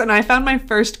context, and I found my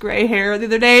first gray hair the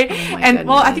other day. And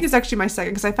well, I think it's actually my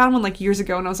second, because I found one like years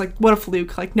ago, and I was like, what a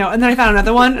fluke. Like, no. And then I found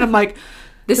another one, and I'm like,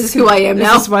 this is who I am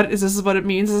now. This is what it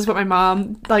means. This is what my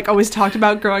mom like always talked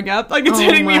about growing up. Like, it's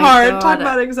hitting me hard. Talk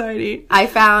about anxiety. I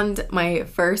found my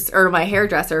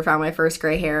hairdresser found my first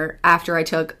gray hair after I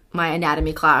took my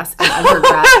anatomy class in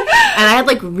undergrad. And I had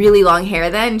like really long hair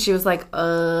then, and she was like, do you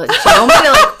want me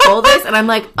to like pull this? And I'm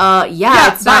like,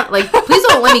 yeah, it's not like, please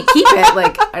don't let me keep it.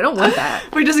 Like, I don't want that.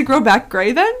 Wait, does it grow back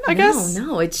gray then, I guess?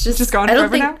 No, it's just gone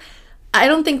forever now? I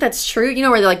don't think that's true. You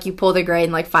know, where like you pull the gray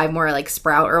and like 5 more like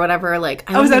sprout or whatever. Like,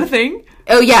 is that a thing?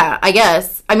 Oh yeah, I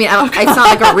guess. I mean, it's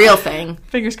not like a real thing.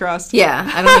 Fingers crossed.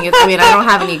 Yeah, I don't think it's. I mean, I don't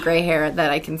have any gray hair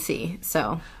that I can see.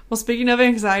 So. Well, speaking of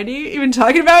anxiety, even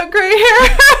talking about gray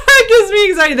hair gives me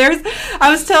anxiety. I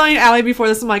was telling Allie before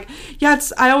this, I'm like, yeah,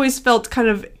 I always felt kind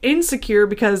of insecure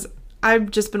because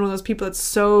I've just been one of those people that's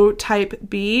so type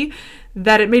B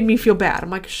that it made me feel bad. I'm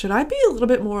like, should I be a little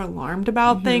bit more alarmed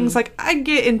about things? Like, I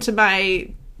get into my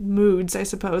moods, I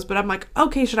suppose, but I'm like,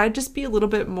 okay, should I just be a little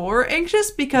bit more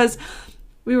anxious? Because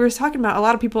we were talking about a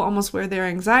lot of people almost wear their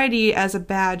anxiety as a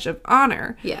badge of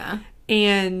honor. Yeah.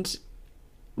 And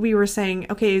we were saying,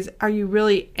 okay, are you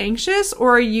really anxious,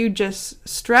 or are you just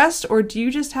stressed, or do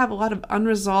you just have a lot of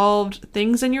unresolved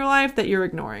things in your life that you're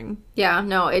ignoring? Yeah,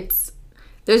 no,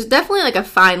 there's definitely like a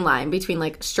fine line between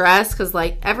like stress, because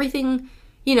like everything,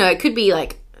 you know, it could be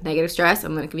like negative stress,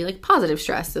 and then it could be like positive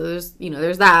stress. So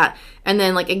there's that, and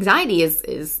then like anxiety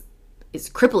is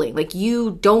crippling. Like,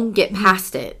 you don't get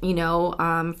past it, you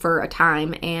know, for a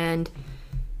time. And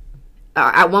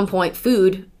at one point,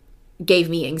 food gave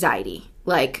me anxiety.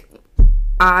 Like,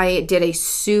 I did a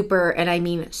super, and I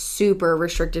mean super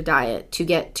restrictive diet to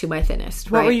get to my thinnest.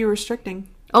 What were you restricting?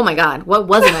 Oh my God, what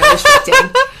wasn't I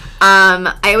restricting?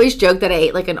 I always joke that I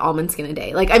ate like an almond skin a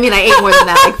day. Like, I mean, I ate more than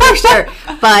that, like, for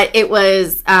sure. But it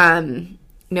was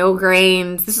no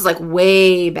grains. This was like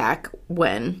way back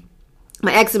when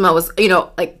my eczema was, you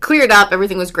know, like cleared up.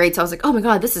 Everything was great. So I was like, oh my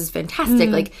God, this is fantastic.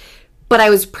 Like, but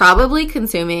I was probably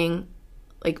consuming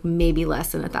like maybe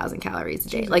less than 1,000 calories a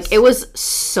day. Like, it was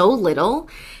so little.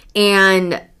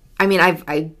 And I mean,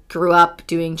 I grew up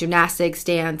doing gymnastics,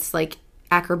 dance, like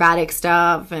acrobatic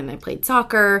stuff, and I played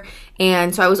soccer.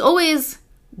 And so I was always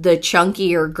the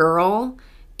chunkier girl.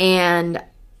 And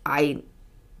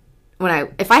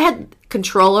if I had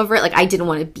control over it, like, I didn't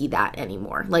want to be that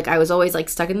anymore. Like, I was always like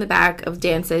stuck in the back of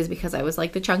dances because I was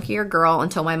like the chunkier girl,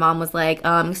 until my mom was like,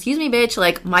 excuse me, bitch,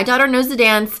 like, my daughter knows the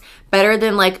dance better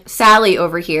than like Sally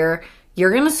over here.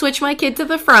 You're gonna switch my kid to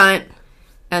the front.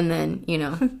 And then, you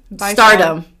know,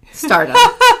 stardom.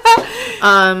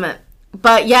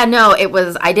 But yeah, no,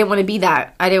 I didn't want to be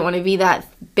that. I didn't want to be that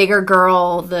bigger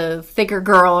girl, the thicker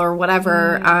girl, or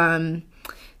whatever.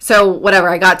 So whatever,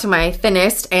 I got to my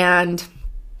thinnest, and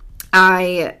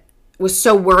I was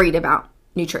so worried about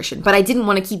nutrition, but I didn't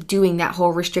want to keep doing that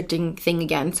whole restricting thing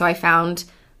again. So I found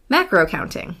macro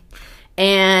counting,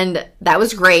 and that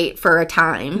was great for a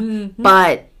time.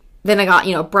 But then I got,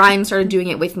 you know, Brian started doing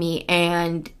it with me,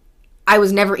 and I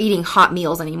was never eating hot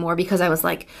meals anymore because I was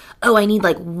like, oh, I need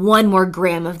like 1 more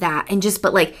gram of that, and just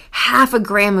but like half a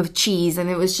gram of cheese, and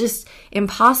it was just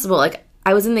impossible. Like,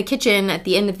 I was in the kitchen at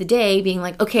the end of the day being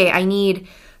like, okay, I need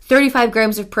 35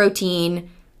 grams of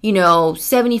protein, you know,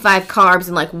 75 carbs,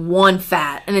 and like 1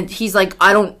 fat. And he's like,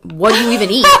 what do you even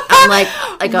eat? I'm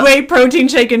like whey protein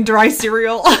shake and dry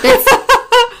cereal.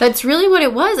 That's really what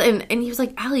it was. And he was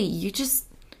like, Allie, you just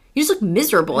look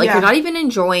miserable. Like, you're not even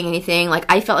enjoying anything.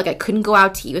 Like, I felt like I couldn't go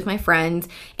out to eat with my friends.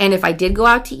 And if I did go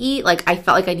out to eat, like, I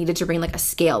felt like I needed to bring like a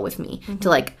scale with me to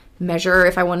like measure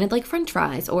if I wanted like french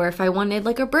fries, or if I wanted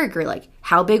like a burger, like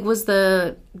how big was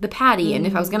the patty, and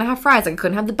if I was gonna have fries, like, I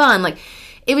couldn't have the bun. Like,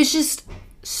 it was just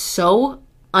so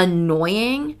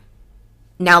annoying.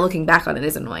 Now looking back on it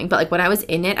is annoying, but like when I was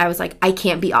in it, I was like, I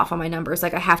can't be off on my numbers.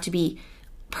 Like, I have to be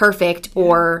perfect,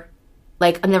 or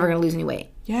like I'm never gonna lose any weight.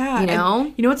 Yeah. You know?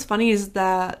 And you know what's funny is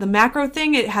that the macro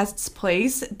thing, it has its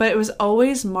place, but it was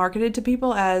always marketed to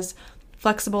people as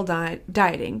flexible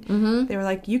dieting. They were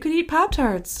like, you could eat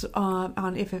Pop-Tarts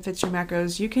on if it fits your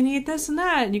macros. You can eat this and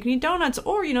that, and you can eat donuts,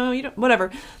 or, you know, whatever.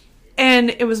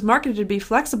 And it was marketed to be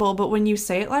flexible, but when you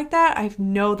say it like that, I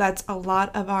know that's a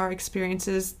lot of our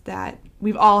experiences that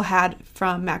we've all had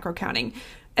from macro counting.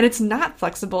 And it's not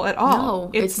flexible at all.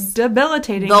 No, it's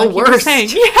debilitating. The like worst.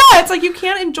 Yeah, it's like you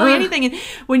can't enjoy anything. And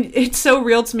when it's so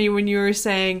real to me when you were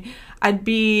saying, I'd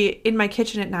be in my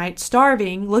kitchen at night,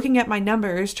 starving, looking at my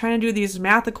numbers, trying to do these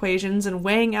math equations and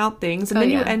weighing out things. And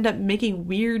then you end up making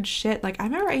weird shit. Like, I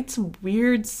remember I ate some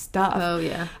weird stuff. Oh,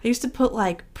 yeah. I used to put,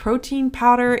 like, protein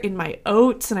powder in my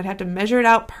oats, and I'd have to measure it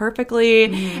out perfectly.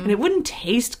 And it wouldn't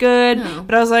taste good. No.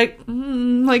 But I was like,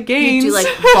 like, gains. You do, like,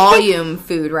 volume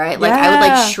food, right? Like, I would,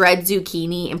 like, shred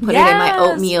zucchini and put it in my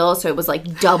oatmeal, so it was,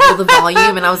 like, double the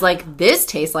volume. And I was like, this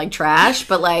tastes like trash,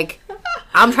 but, like,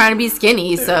 I'm trying to be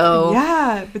skinny, so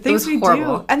yeah, the things we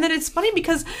do. And then it's funny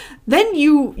because then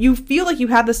you feel like you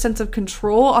have the sense of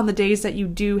control on the days that you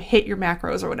do hit your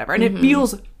macros or whatever, and it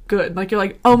feels good. Like, you're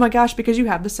like, oh my gosh, because you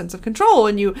have the sense of control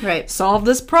and you solve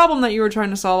this problem that you were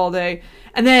trying to solve all day.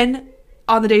 And then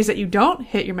on the days that you don't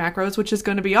hit your macros, which is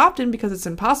going to be often because it's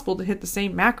impossible to hit the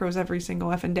same macros every single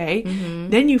effing day,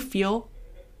 then you feel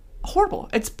horrible.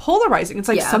 It's polarizing. It's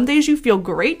like some days you feel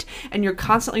great and you're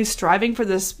constantly striving for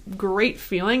this great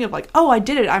feeling of like, oh, I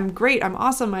did it. I'm great. I'm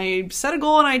awesome. I set a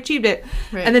goal and I achieved it.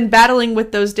 Right. And then battling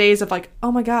with those days of like,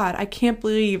 oh my God, I can't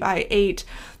believe I ate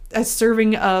a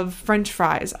serving of French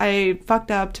fries. I fucked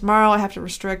up. Tomorrow I have to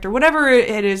restrict, or whatever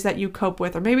it is that you cope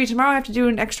with. Or maybe tomorrow I have to do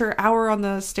an extra hour on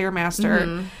the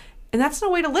Stairmaster. And that's no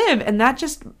way to live. And that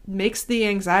just makes the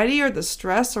anxiety or the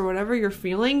stress or whatever you're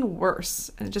feeling worse.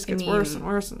 And it just gets worse and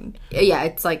worse. And yeah,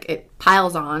 it's like it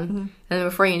piles on. And then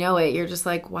before you know it, you're just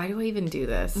like, why do I even do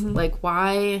this? Like,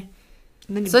 why?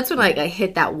 So that's when like I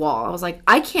hit that wall. I was like,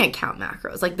 I can't count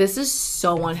macros. Like, this is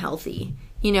so unhealthy,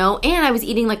 you know? And I was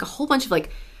eating like a whole bunch of like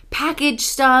packaged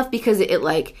stuff because it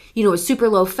like, you know, was super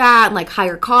low fat and like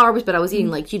higher carbs, but I was eating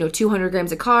like, you know, 200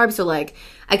 grams of carbs. So like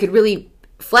I could really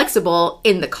flexible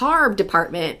in the carb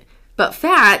department, but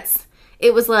fats,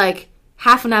 it was like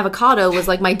half an avocado was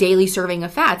like my daily serving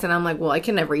of fats, and I'm like, well, I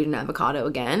can never eat an avocado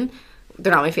again.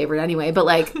 They're not my favorite anyway, but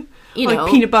like, you like know,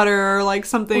 peanut butter or like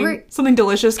something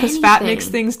delicious because fat makes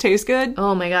things taste good.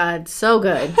 Oh my God, so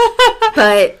good.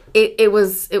 But it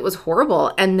was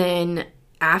horrible. And then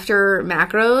after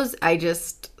macros, I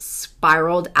just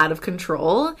spiraled out of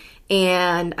control.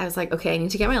 And I was like, okay, I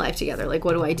need to get my life together. Like,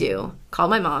 what do I do? Call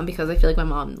my mom, because I feel like my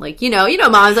mom, like, you know,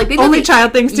 moms, like, they only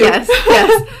child things too. Yes.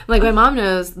 Like, my mom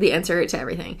knows the answer to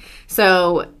everything.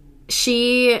 So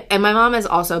and my mom has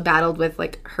also battled with,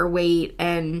 like, her weight,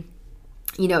 and,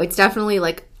 you know, it's definitely,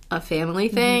 like, a family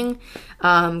thing.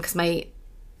 Because my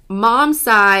mom's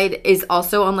side is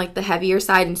also on, like, the heavier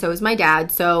side, and so is my dad.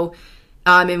 So,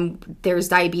 and there's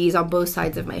diabetes on both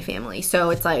sides of my family.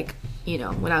 So it's like, you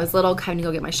know, when I was little, having to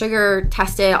go get my sugar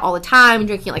tested all the time,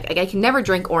 drinking, like I can never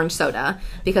drink orange soda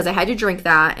because I had to drink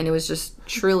that, and it was just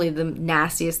truly the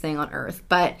nastiest thing on earth.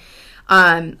 But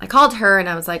I called her and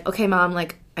I was like, okay, Mom,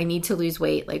 like, I need to lose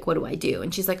weight. Like, what do I do?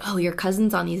 And she's like, oh, your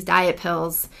cousin's on these diet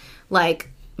pills. Like,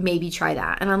 maybe try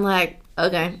that. And I'm like,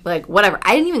 okay, like, whatever.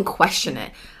 I didn't even question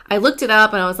it. I looked it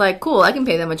up and I was like, cool, I can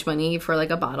pay that much money for like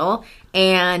a bottle.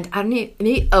 And I don't need,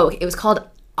 it was called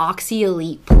Oxy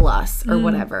Elite Plus or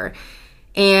whatever.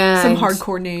 And some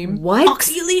hardcore name. What?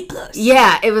 Oxy Elite Plus.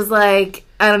 Yeah, it was like,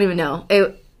 I don't even know.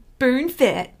 Burn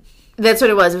fat. That's what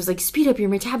it was. It was like, speed up your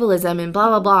metabolism and blah,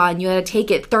 blah, blah. And you had to take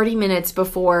it 30 minutes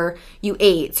before you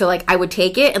ate. So like I would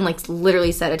take it and like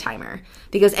literally set a timer.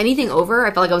 Because anything over,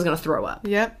 I felt like I was going to throw up.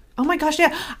 Yep. Oh my gosh,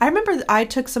 yeah. I remember I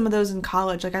took some of those in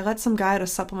college. Like, I let some guy at a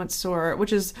supplement store,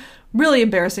 which is really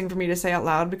embarrassing for me to say out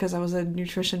loud because I was a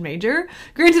nutrition major.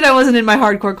 Granted, I wasn't in my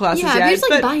hardcore classes yet. Yeah, you just,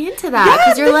 like, buy into that.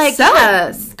 Because you're like,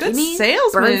 yes, good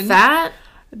salesman. Burn fat.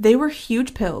 They were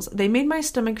huge pills. They made my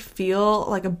stomach feel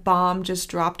like a bomb just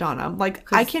dropped on them.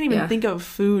 Like, I can't even think of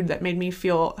food that made me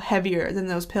feel heavier than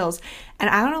those pills. And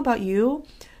I don't know about you,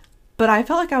 but I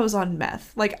felt like I was on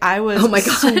meth. Like, I was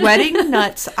sweating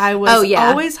nuts. I was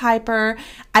always hyper.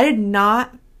 I did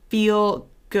not feel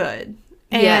good.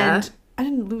 And I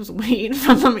didn't lose weight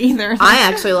from them either. I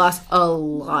actually lost a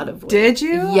lot of weight. Did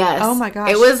you? Yes. Oh my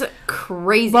gosh. It was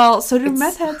crazy. Well, so do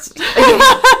meth heads.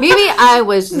 Maybe I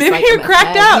was just maybe like you're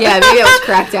cracked out. Yeah, maybe I was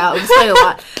cracked out. It was quite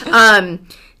a lot.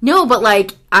 No, but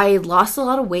like I lost a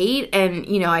lot of weight, and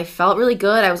you know, I felt really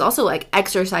good. I was also like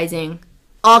exercising,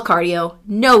 all cardio,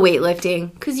 no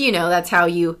weightlifting, because you know that's how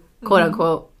you quote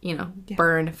unquote, you know,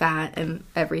 burn fat and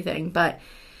everything. But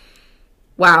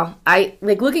wow, I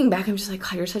like looking back, I'm just like,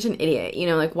 God, you're such an idiot. You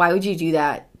know, like why would you do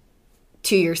that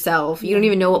to yourself? You don't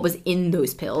even know what was in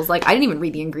those pills. Like I didn't even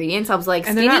read the ingredients. I was like,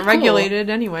 and they're not regulated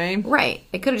anyway. Right.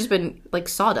 It could have just been like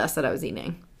sawdust that I was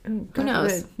eating. Who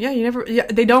knows? Yeah, you never. Yeah,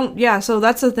 they don't. Yeah, so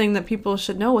that's the thing that people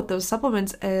should know with those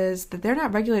supplements is that they're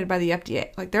not regulated by the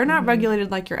FDA. Like they're not regulated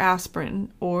like your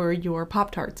aspirin or your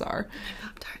Pop-Tarts are.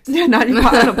 Pop-Tarts. Yeah, not your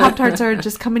Pop-Tarts are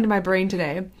just coming to my brain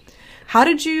today. How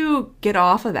did you get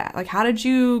off of that? Like, how did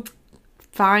you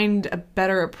find a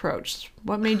better approach?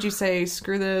 What made you say,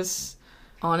 screw this?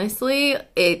 Honestly,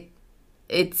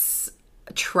 it's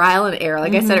trial and error.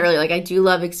 Like I said earlier, like I do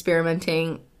love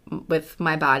experimenting with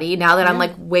my body now that I'm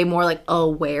like way more like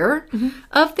aware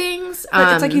of things.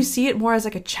 But it's like you see it more as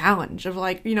like a challenge of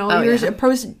like, you know, you're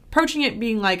approaching it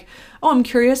being like, oh, I'm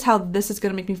curious how this is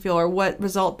going to make me feel or what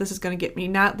result this is going to get me.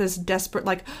 Not this desperate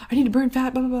like, I need to burn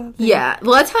fat, blah, blah, blah. Thing. Yeah.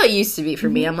 Well, that's how it used to be for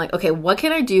me. I'm like, okay, what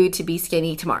can I do to be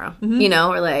skinny tomorrow? You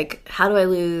know, or like, how do I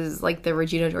lose like the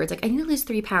Regina George? Like, I need to lose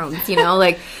 3 pounds, you know,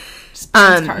 like, just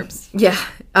carbs. Yeah.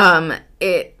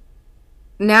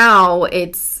 Now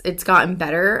it's gotten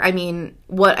better. I mean,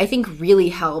 what I think really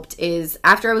helped is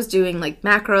after I was doing like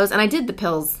macros, and I did the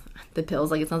pills,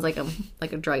 like it sounds like I'm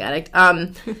like a drug addict,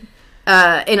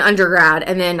 in undergrad.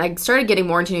 And then I started getting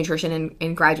more into nutrition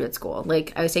in graduate school.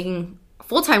 Like I was taking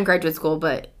full-time graduate school,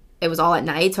 but it was all at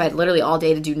night. So I had literally all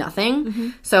day to do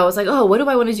nothing. So I was like, oh, what do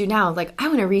I want to do now? Like I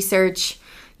want to research,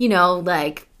 you know,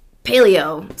 like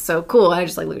paleo. So cool. I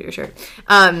just like look at your shirt.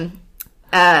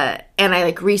 And I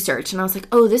like researched and I was like,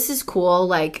 oh, this is cool.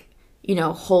 Like, you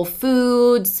know, whole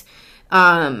foods,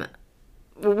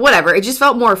 whatever. It just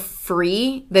felt more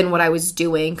free than what I was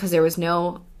doing because there was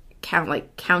no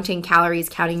counting calories,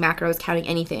 counting macros, counting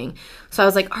anything. So I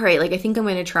was like, all right, like I think I'm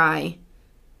going to try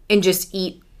and just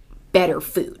eat better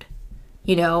food.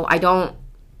 You know, I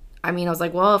was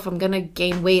like, well, if I'm going to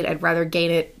gain weight, I'd rather gain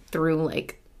it through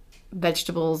like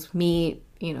vegetables, meat,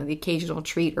 you know, the occasional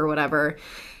treat or whatever.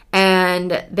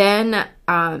 And then,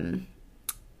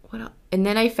 what else? And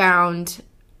then I found,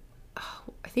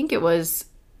 I think it was,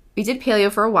 we did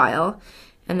paleo for a while,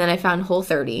 and then I found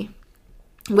Whole30,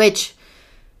 which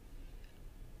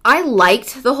I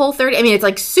liked the Whole30. I mean, it's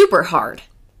like super hard.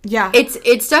 Yeah.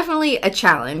 It's definitely a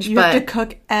challenge. You have to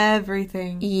cook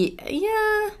everything.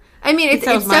 Yeah. I mean, it's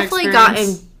definitely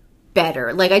gotten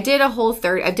better. Like I did a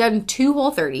Whole30, I've done 2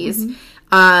 Whole30s.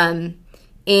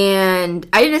 And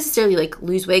I didn't necessarily like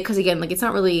lose weight because again, like it's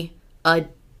not really a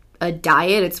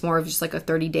diet. It's more of just like a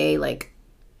 30-day like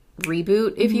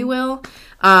reboot, if you will.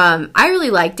 I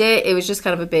really liked it. It was just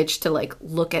kind of a bitch to like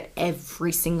look at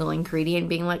every single ingredient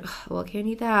being like, well, can't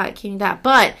eat that.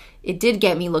 But it did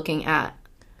get me looking at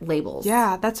labels.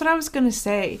 Yeah, that's what I was going to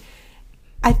say.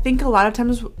 I think a lot of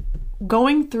times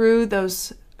going through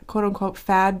those quote unquote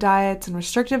fad diets and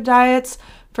restrictive diets,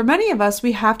 for many of us,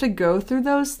 we have to go through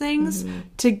those things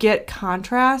to get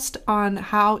contrast on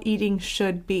how eating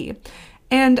should be.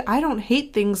 And I don't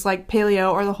hate things like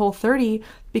paleo or the Whole30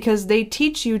 because they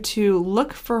teach you to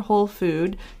look for whole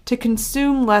food, to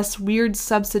consume less weird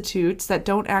substitutes that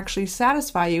don't actually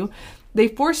satisfy you. They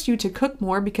force you to cook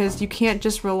more because you can't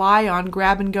just rely on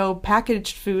grab-and-go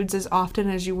packaged foods as often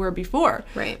as you were before.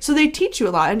 Right. So they teach you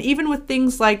a lot. And even with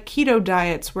things like keto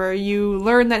diets where you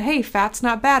learn that, hey, fat's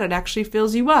not bad. It actually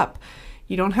fills you up.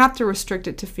 You don't have to restrict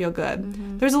it to feel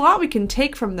good. There's a lot we can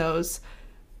take from those.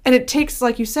 And it takes,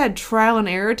 like you said, trial and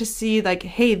error to see, like,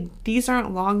 hey, these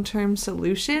aren't long-term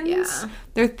solutions. Yeah.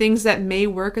 They're things that may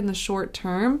work in the short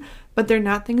term, but they're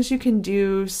not things you can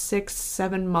do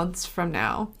 6-7 months from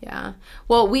now. Yeah.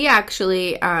 Well, we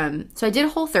actually, so I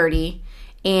did Whole30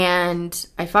 and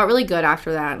I felt really good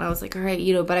after that. And I was like, all right,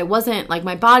 you know, but I wasn't, like,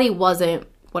 my body wasn't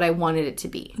what I wanted it to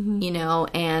be, you know,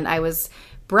 and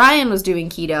Brian was doing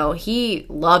keto. He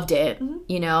loved it,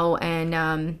 you know,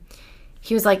 and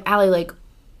he was like, Allie, like,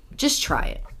 just try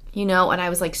it, you know, and I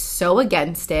was like so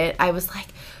against it. I was like,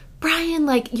 Brian,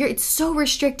 like, it's so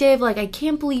restrictive. Like, I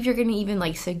can't believe you're going to even,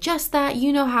 like, suggest that.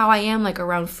 You know how I am, like,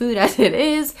 around food as it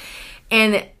is.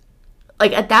 And,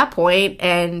 like, at that point,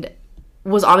 and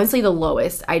was honestly the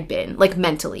lowest I'd been, like,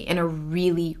 mentally in a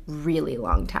really, really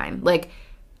long time. Like,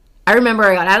 I remember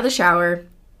I got out of the shower,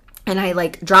 and I,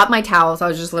 like, dropped my towel. So I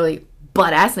was just literally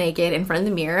butt-ass naked in front of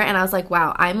the mirror. And I was like,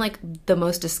 wow, I'm, like, the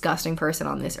most disgusting person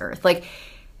on this earth. Like,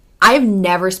 I've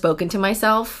never spoken to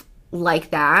myself like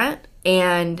that.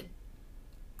 And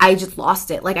I just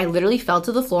lost it. Like, I literally fell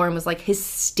to the floor and was, like,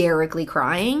 hysterically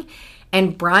crying.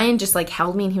 And Brian just, like,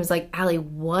 held me and he was like, Allie,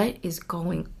 what is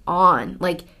going on?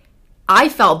 Like, I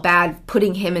felt bad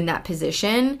putting him in that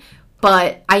position,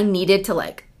 but I needed to,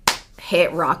 like,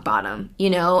 hit rock bottom, you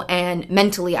know? And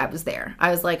mentally I was there. I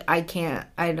was like, I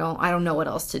don't know what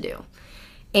else to do.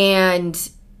 And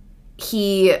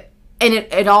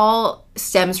it all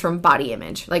stems from body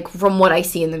image, like, from what I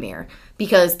see in the mirror.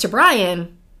 Because to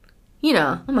Brian, you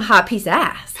know, I'm a hot piece of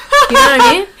ass. You know what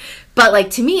I mean? But, like,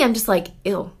 to me, I'm just like,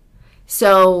 ew.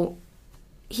 So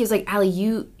he was like, Allie,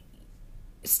 you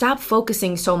stop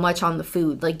focusing so much on the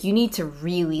food. Like, you need to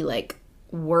really, like,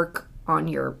 work on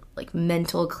your, like,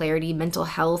 mental clarity, mental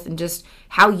health, and just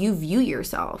how you view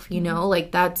yourself, you know?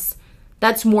 Like, that's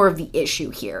That's more of the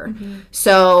issue here.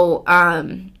 So,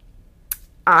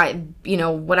 I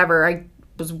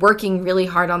was working really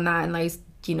hard on that, and I,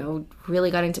 really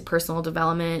got into personal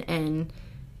development and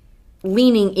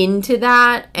leaning into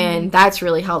that, and that's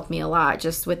really helped me a lot,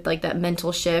 just with, like, that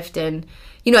mental shift. And,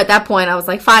 at that point, I was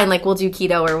like, fine, like, we'll do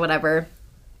keto or whatever.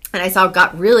 And I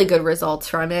got really good results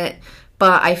from it.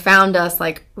 But I found us,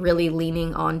 like, really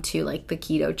leaning onto, like, the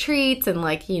keto treats and,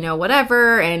 like,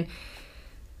 whatever. And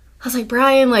I was like,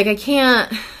 Brian, like,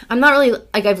 I'm not really,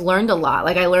 like, I've learned a lot.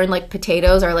 Like, I learned, like,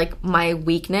 potatoes are, like, my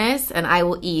weakness. And I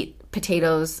will eat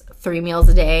potatoes 3 meals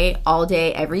a day, all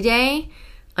day, every day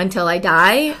until I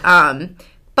die.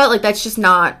 But, like, that's just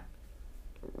not,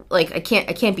 like, I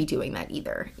can't be doing that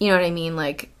either. You know what I mean?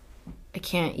 Like, I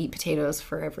can't eat potatoes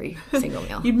for every single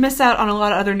meal. You'd miss out on a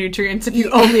lot of other nutrients if you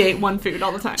only ate one food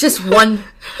all the time. Just one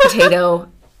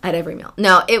potato at every meal.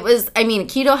 No,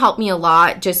 keto helped me a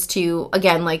lot, just to,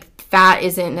 again, like, fat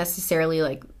isn't necessarily,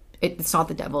 like, it's not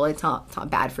the devil. It's not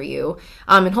bad for you.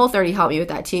 And Whole30 helped me with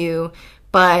that too.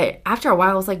 But after a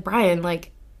while, I was like, Brian,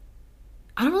 like,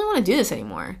 I don't really want to do this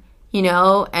anymore,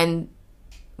 And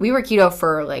we were keto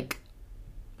for, like,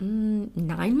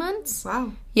 9 months.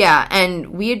 Wow. Yeah, and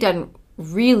we had done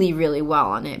really, really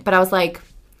well on it. But I was like,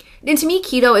 and to me,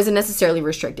 keto isn't necessarily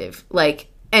restrictive. Like,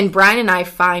 and Brian and I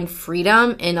find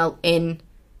freedom in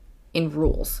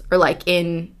rules, or, like,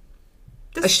 in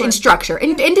structure,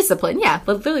 in discipline. Yeah,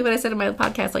 literally what I said in my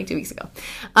podcast, like, 2 weeks ago.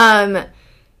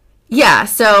 Yeah.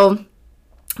 So,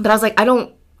 but I was like, I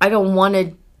don't want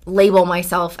to label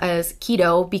myself as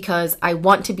keto, because I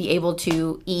want to be able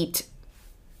to eat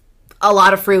a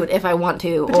lot of fruit if I want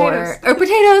to, potatoes. or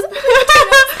potatoes.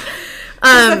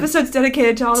 This episode's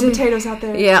dedicated to all the potatoes out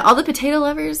there. Yeah, all the potato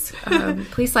lovers,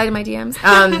 please slide in my DMs.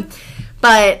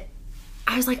 But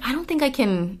I was like, I don't think I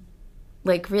can,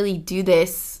 like, really do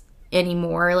this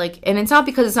anymore. Like, and it's not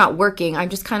because it's not working. I'm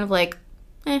just kind of like,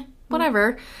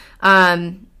 whatever.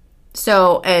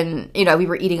 So, and, we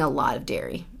were eating a lot of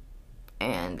dairy,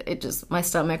 and my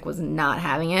stomach was not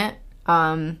having it.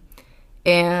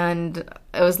 And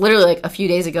it was literally, like, a few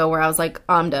days ago where I was like,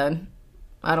 I'm done.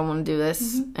 I don't want to do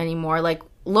this anymore. Like,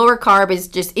 lower carb is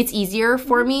just, it's easier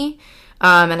for me.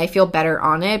 And I feel better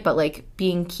on it. But, like,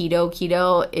 being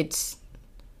keto, it's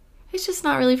just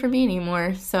not really for me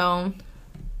anymore. So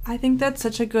I think that's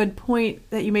such a good point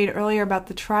that you made earlier about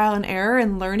the trial and error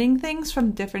and learning things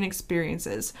from different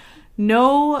experiences.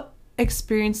 No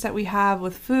experience that we have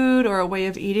with food or a way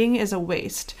of eating is a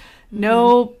waste.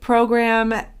 No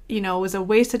program, was a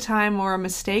waste of time or a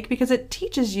mistake, because it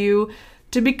teaches you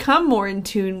to become more in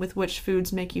tune with which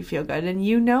foods make you feel good.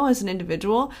 And as an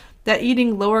individual that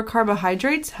eating lower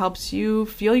carbohydrates helps you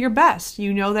feel your best.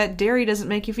 That dairy doesn't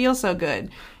make you feel so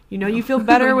good. You feel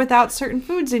better without certain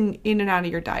foods in and out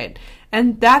of your diet.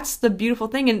 And that's the beautiful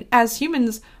thing. And as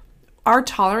humans, our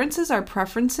tolerances, our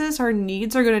preferences, our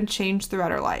needs are going to change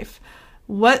throughout our life.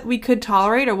 What we could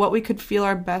tolerate or what we could feel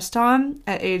our best on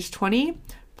at age 20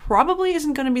 probably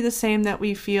isn't going to be the same that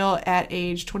we feel at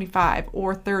age 25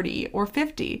 or 30 or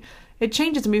 50. It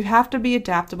changes, and we have to be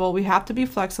adaptable. We have to be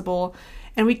flexible,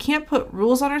 and we can't put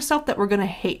rules on ourselves that we're going to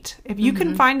hate. If you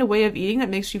can find a way of eating that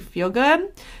makes you feel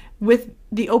good, with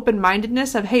the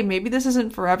open-mindedness of, hey, maybe this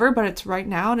isn't forever, but it's right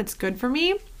now and it's good for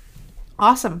me,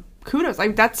 awesome. Kudos.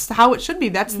 Like, that's how it should be.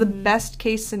 That's the best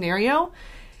case scenario.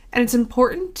 And it's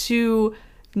important to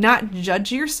not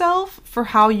judge yourself for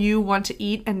how you want to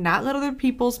eat, and not let other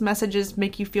people's messages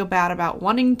make you feel bad about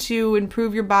wanting to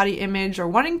improve your body image or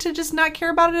wanting to just not care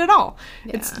about it at all.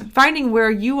 Yeah. It's finding where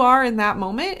you are in that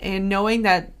moment and knowing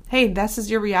that, hey, this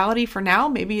is your reality for now.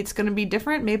 Maybe it's going to be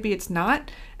different. Maybe it's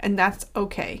not. And that's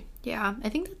okay. Yeah, I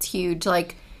think that's huge.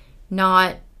 Like,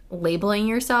 not labeling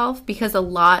yourself, because a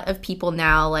lot of people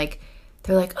now, like,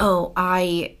 they're like, oh,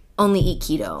 I only eat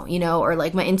keto, or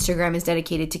like my Instagram is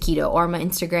dedicated to keto, or my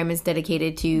Instagram is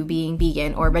dedicated to being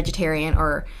vegan or vegetarian,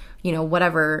 or,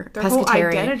 whatever. Their whole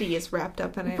identity is wrapped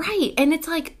up in it. Right. And it's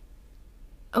like,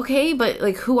 okay, but,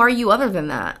 like, who are you other than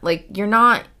that? Like,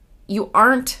 you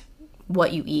aren't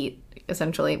what you eat,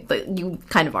 essentially, but you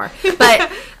kind of are.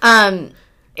 But,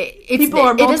 people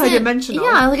are multidimensional.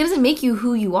 Yeah, like, it doesn't make you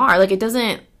who you are. Like, it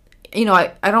doesn't, I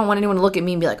don't want anyone to look at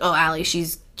me and be like, oh, Allie,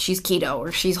 she's keto,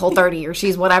 or she's Whole30, or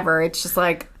she's whatever. It's just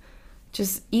like,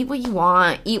 just eat what you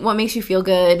want, eat what makes you feel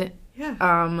good.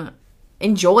 Yeah.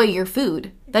 Enjoy your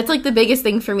food. That's, like, the biggest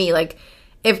thing for me. Like,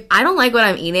 if I don't like what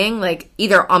I'm eating, like,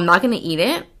 either I'm not going to eat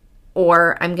it,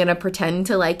 or I'm going to pretend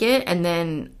to like it, and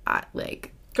then,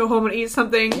 go home and eat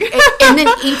something. and then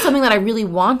eat something that I really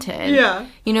wanted. Yeah.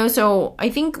 So I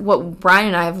think what Brian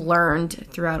and I have learned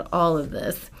throughout all of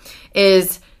this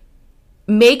is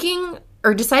making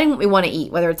or deciding what we want to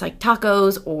eat, whether it's like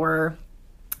tacos or,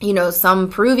 you know, some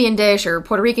Peruvian dish or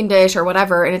Puerto Rican dish or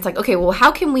whatever. And it's like, okay, well,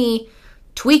 how can we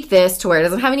tweak this to where it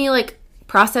doesn't have any like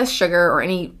processed sugar or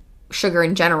any sugar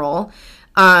in general?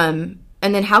 And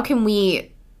then how can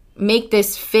we make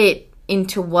this fit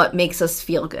into what makes us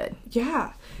feel good?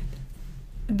 Yeah.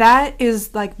 That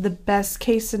is like the best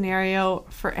case scenario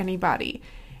for anybody.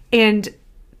 And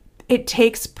it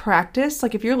takes practice.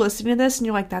 Like if you're listening to this and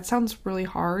you're like, that sounds really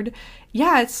hard.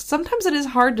 Yeah, sometimes it is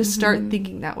hard to start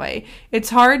thinking that way. It's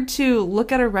hard to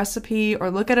look at a recipe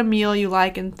or look at a meal you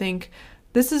like and think,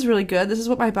 this is really good. This is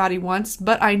what my body wants.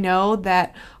 But I know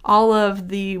that all of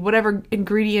the whatever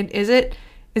ingredient is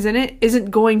in it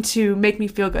isn't going to make me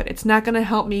feel good. It's not going to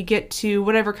help me get to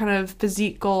whatever kind of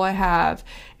physique goal I have.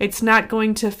 It's not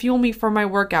going to fuel me for my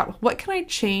workout. What can I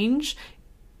change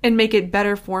and make it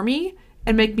better for me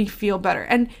and make me feel better?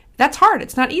 And that's hard.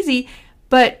 It's not easy,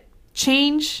 but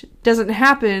change doesn't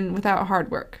happen without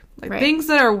hard work. Like things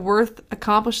that are worth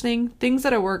accomplishing, things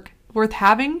that are worth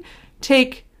having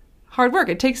take hard work.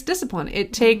 It takes discipline.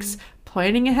 It takes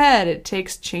planning ahead. It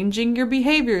takes changing your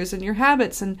behaviors and your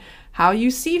habits and how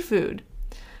you see food.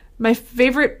 My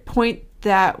favorite point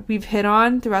that we've hit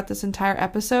on throughout this entire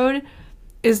episode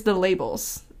is the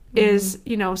labels. Is,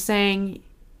 you know, saying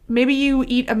maybe you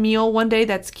eat a meal one day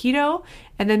that's keto,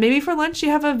 and then maybe for lunch you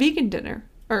have a vegan dinner,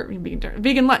 or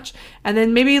vegan lunch. And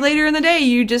then maybe later in the day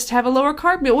you just have a lower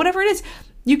carb meal, whatever it is.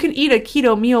 You can eat a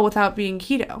keto meal without being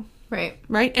keto.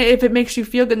 Right? And if it makes you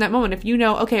feel good in that moment, if you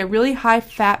know, okay, a really high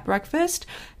fat breakfast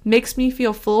makes me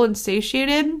feel full and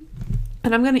satiated,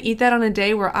 and I'm going to eat that on a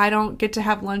day where I don't get to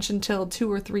have lunch until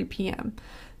 2 or 3 p.m.,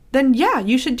 then yeah,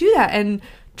 you should do that. And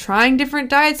trying different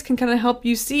diets can kind of help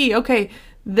you see, okay,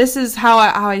 this is how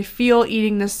I feel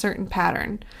eating this certain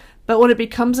pattern. But when it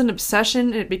becomes an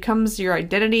obsession and it becomes your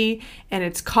identity and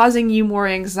it's causing you more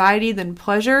anxiety than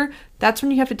pleasure, that's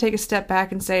when you have to take a step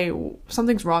back and say,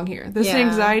 something's wrong here. This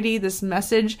anxiety, this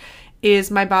message is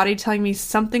my body telling me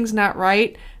something's not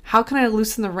right. How can I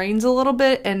loosen the reins a little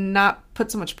bit and not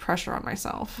put so much pressure on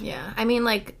myself? Yeah. I mean,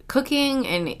 like, cooking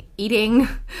and eating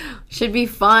should be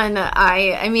fun.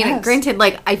 I mean, granted,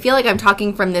 like, I feel like I'm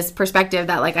talking from this perspective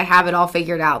that, like, I have it all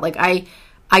figured out. Like,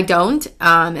 I don't.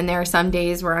 And there are some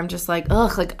days where I'm just like,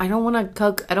 ugh, like, I don't want to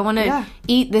cook. I don't want to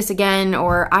eat this again.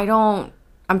 Or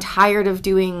I'm tired of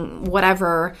doing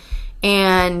whatever.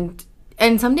 And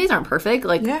some days aren't perfect.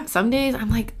 Like, some days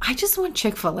I'm like, I just want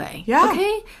Chick-fil-A. Yeah.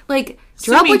 Okay? Like,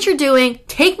 drop what you're doing.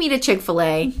 Take me to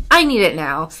Chick-fil-A. I need it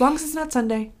now. As long as it's not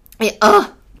Sunday.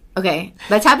 Okay.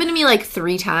 That's happened to me, like,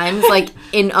 3 times, like,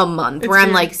 in a month. Where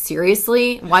I'm like,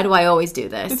 seriously? Why do I always do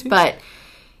this? But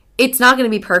it's not going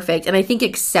to be perfect. And I think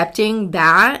accepting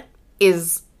that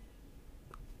is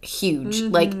huge.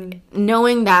 Like,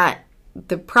 knowing that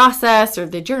the process or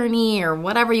the journey or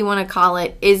whatever you want to call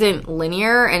it isn't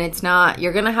linear, and it's not,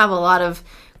 you're going to have a lot of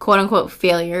quote unquote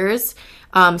failures,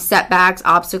 setbacks,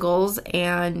 obstacles,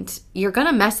 and you're going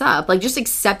to mess up. Like, just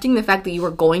accepting the fact that you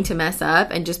are going to mess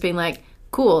up and just being like,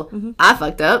 cool, I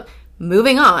fucked up,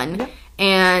 moving on.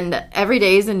 And every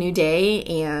day is a new day.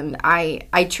 And I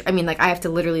mean, like, I have to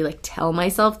literally like tell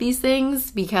myself these things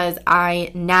because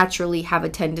I naturally have a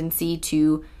tendency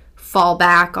to fall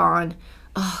back on,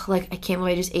 oh, like, I can't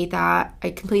believe I just ate that.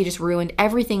 I completely just ruined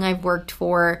everything I've worked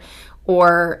for.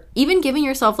 Or even giving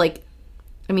yourself, like,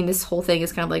 I mean, this whole thing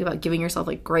is kind of like about giving yourself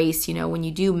like grace, you know, when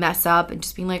you do mess up and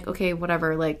just being like, okay,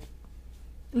 whatever. Like,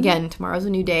 again, tomorrow's a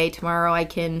new day. Tomorrow I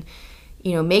can,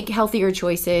 you know, make healthier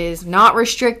choices, not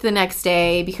restrict the next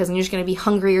day because then you're just going to be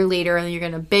hungrier later and then you're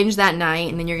going to binge that night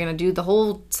and then you're going to do the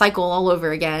whole cycle all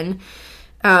over again.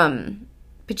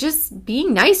 But just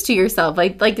being nice to yourself,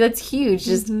 like that's huge.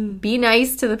 Just be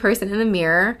nice to the person in the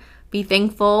mirror. Be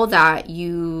thankful that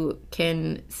you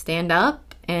can stand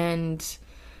up and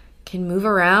can move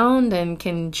around and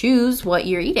can choose what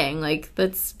you're eating. Like,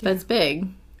 that's big.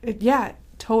 Yeah,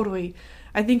 totally.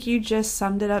 I think you just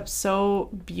summed it up so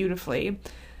beautifully.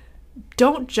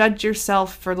 Don't judge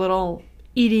yourself for little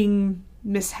eating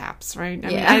mishaps, right?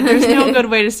 I mean, there's no good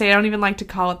way to say it. I don't even like to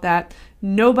call it that.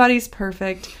 Nobody's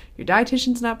perfect. Your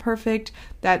dietitian's not perfect.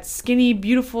 That skinny,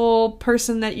 beautiful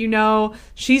person that you know,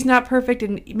 she's not perfect.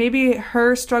 And maybe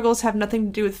her struggles have nothing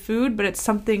to do with food, but it's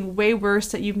something way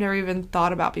worse that you've never even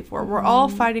thought about before. We're all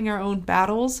fighting our own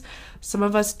battles. Some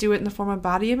of us do it in the form of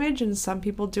body image, and some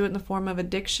people do it in the form of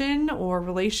addiction or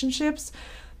relationships.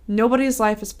 Nobody's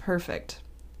life is perfect.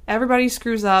 Everybody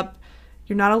screws up.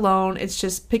 You're not alone. It's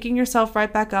just picking yourself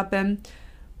right back up and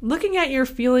looking at your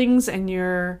feelings and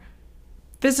your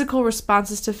physical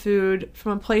responses to food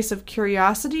from a place of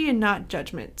curiosity and not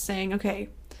judgment, saying, okay,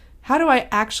 how do I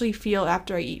actually feel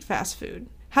after I eat fast food?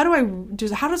 How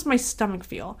does my stomach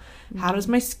feel? How does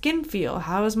my skin feel?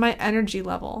 How is my energy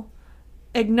level?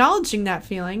 Acknowledging that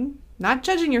feeling, not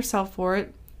judging yourself for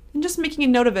it, and just making a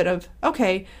note of it of,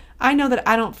 okay, I know that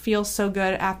I don't feel so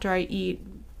good after I eat,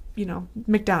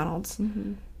 McDonald's.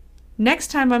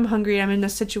 Next time I'm hungry, I'm in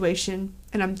this situation,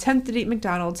 and I'm tempted to eat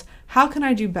McDonald's, how can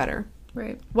I do better?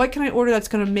 Right. What can I order that's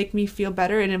going to make me feel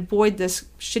better and avoid this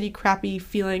shitty, crappy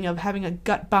feeling of having a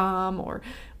gut bomb or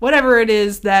whatever it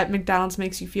is that McDonald's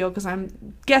makes you feel? Because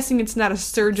I'm guessing it's not a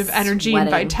surge of energy and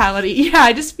vitality. Yeah,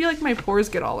 I just feel like my pores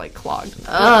get all, clogged.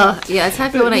 Ugh. Yeah, that's how I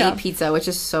feel when I eat pizza, which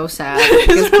is so sad.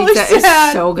 Because pizza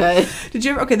is so good. Did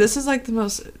you ever... Okay, this is, the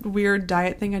most weird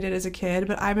diet thing I did as a kid,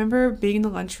 but I remember being in the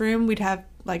lunchroom, we'd have,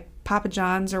 Papa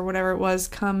John's or whatever it was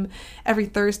come every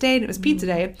Thursday, and it was pizza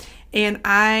day. And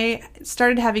I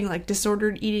started having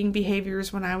disordered eating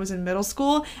behaviors when I was in middle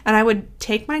school, and I would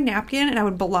take my napkin and I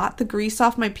would blot the grease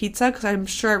off my pizza, because I'm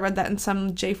sure I read that in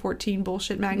some J14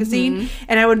 bullshit magazine.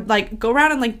 And I would go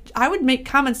around and I would make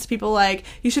comments to people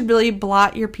you should really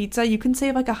blot your pizza. You can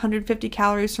save 150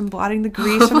 calories from blotting the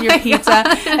grease from your pizza,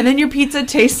 and then your pizza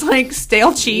tastes like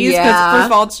stale cheese, because first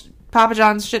of all, it's Papa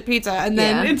John's shit pizza, and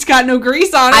then it's got no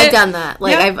grease on it. I've done that.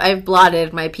 I've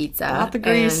blotted my pizza. Blot the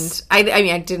grease. And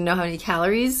I didn't know how many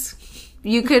calories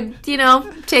you could,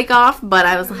 take off, but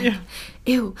I was like,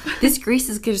 ew, this grease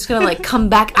is just gonna come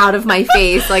back out of my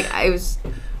face.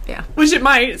 Yeah. Which it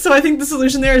might. So I think the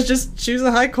solution there is just choose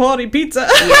a high quality pizza.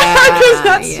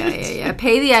 Yeah.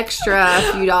 Pay the extra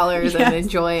few dollars and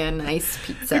enjoy a nice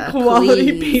pizza.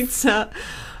 Quality pizza.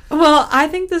 Well, I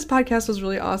think this podcast was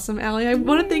really awesome, Allie. I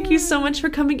want to thank you so much for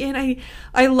coming in.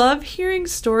 I love hearing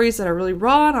stories that are really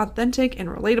raw and authentic and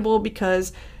relatable,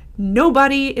 because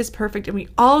nobody is perfect, and we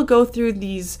all go through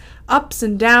these ups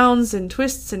and downs and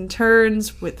twists and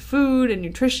turns with food and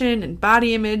nutrition and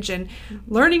body image, and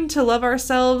learning to love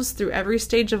ourselves through every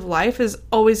stage of life is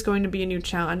always going to be a new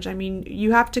challenge. I mean,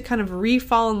 you have to kind of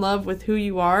re-fall in love with who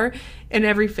you are in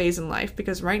every phase in life,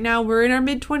 because right now we're in our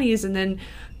mid-20s, and then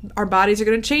our bodies are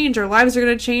going to change, our lives are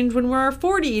going to change when we're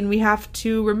 40, and we have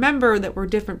to remember that we're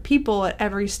different people at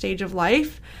every stage of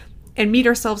life, and meet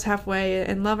ourselves halfway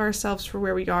and love ourselves for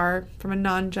where we are from a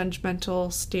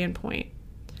non-judgmental standpoint.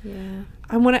 Yeah.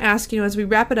 I want to ask, as we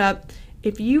wrap it up,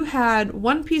 if you had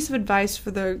one piece of advice for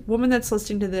the woman that's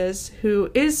listening to this who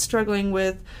is struggling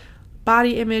with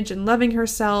body image and loving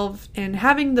herself and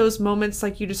having those moments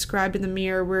like you described in the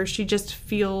mirror where she just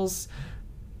feels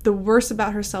the worst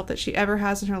about herself that she ever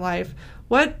has in her life,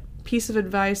 what piece of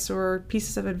advice or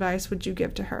pieces of advice would you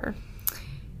give to her?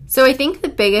 So I think the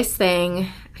biggest thing,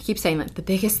 I keep saying that, the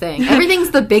biggest thing,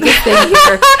 everything's the biggest thing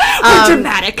here. We're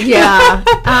dramatic.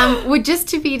 Yeah. Would just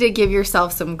to give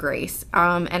yourself some grace.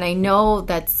 And I know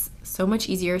that's so much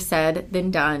easier said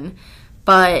than done,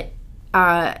 but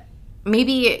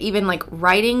maybe even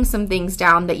writing some things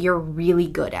down that you're really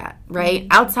good at, right?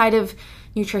 Outside of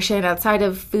nutrition, outside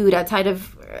of food, outside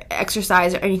of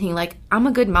exercise or anything, I'm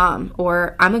a good mom,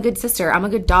 or I'm a good sister, I'm a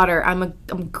good daughter, I'm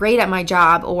great at my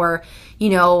job, or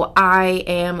I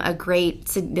am a great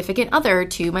significant other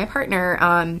to my partner,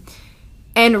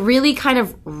 and really kind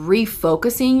of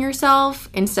refocusing yourself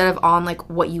instead of on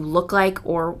what you look like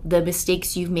or the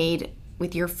mistakes you've made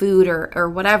with your food or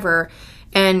whatever,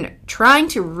 and trying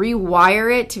to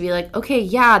rewire it to be okay,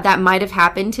 yeah, that might have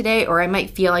happened today, or I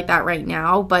might feel like that right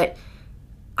now, but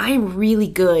I'm really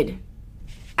good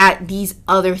at these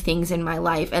other things in my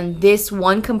life, and this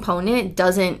one component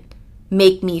doesn't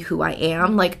make me who I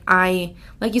am. Like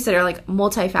you said, are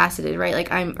multifaceted, right?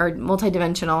 Or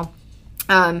multidimensional.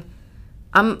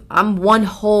 I'm one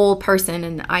whole person,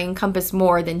 and I encompass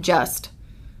more than just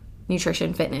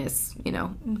nutrition, fitness,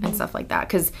 and stuff like that.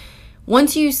 Because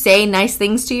once you say nice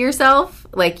things to yourself,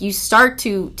 you start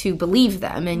to believe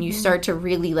them, and you start to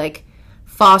really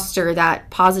foster that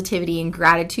positivity and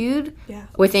gratitude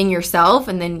within yourself,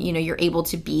 and then you're able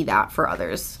to be that for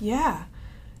others. Yeah.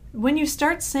 When you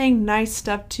start saying nice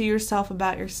stuff to yourself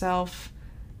about yourself,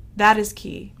 that is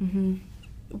key.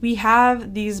 We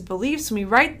have these beliefs,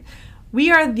 and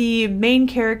we are the main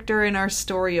character in our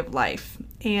story of life,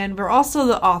 and we're also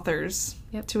the authors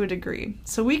to a degree.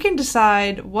 So we can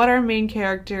decide what our main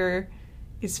character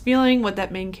is feeling, what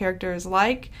that main character is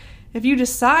like. If you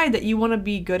decide that you want to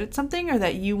be good at something, or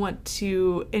that you want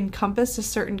to encompass a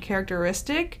certain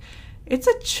characteristic, it's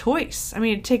a choice. I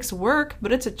mean, it takes work,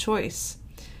 but it's a choice.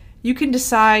 You can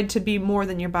decide to be more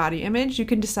than your body image. You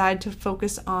can decide to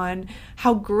focus on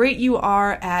how great you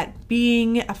are at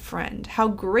being a friend, how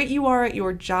great you are at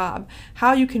your job,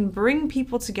 how you can bring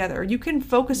people together. You can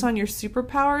focus on your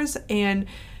superpowers, and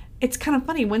it's kind of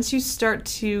funny. Once you start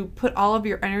to put all of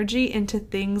your energy into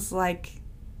things like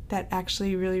that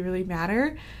actually really, really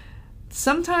matter.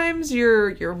 Sometimes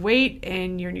your weight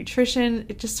and your nutrition,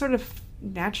 it just sort of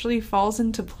naturally falls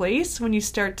into place when you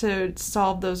start to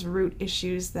solve those root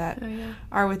issues that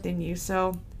are within you.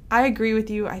 So I agree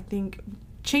with you. I think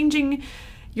changing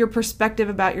your perspective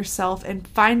about yourself and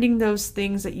finding those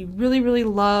things that you really, really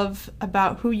love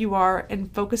about who you are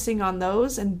and focusing on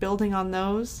those and building on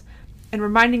those and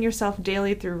reminding yourself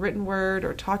daily through written word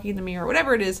or talking in the mirror,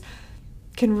 whatever it is,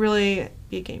 can really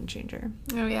be a game changer.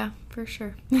 Oh, yeah, for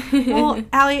sure. Well,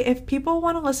 Allie, if people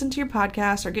want to listen to your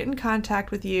podcast or get in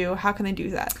contact with you, how can they do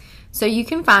that? So you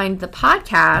can find the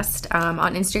podcast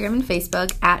on Instagram and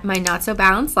Facebook at My Not So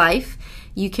Balanced Life.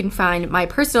 You can find my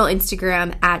personal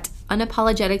Instagram at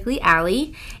Unapologetically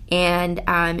Allie. And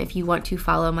if you want to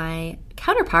follow my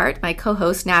counterpart, my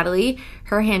co-host Natalie,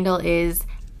 her handle is,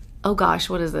 oh gosh,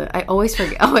 what is it? I always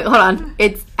forget. Oh wait, hold on.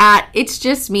 It's at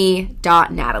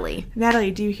itsjustme.Natalie.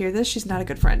 Natalie, do you hear this? She's not a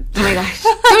good friend. Oh my gosh.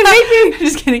 Don't hate me.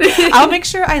 Just kidding. I'll make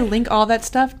sure I link all that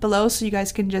stuff below so you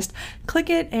guys can just click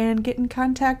it and get in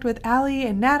contact with Allie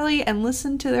and Natalie and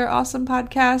listen to their awesome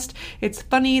podcast. It's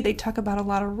funny. They talk about a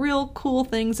lot of real cool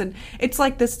things, and it's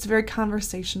like this. It's very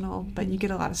conversational, but you get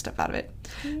a lot of stuff out of it.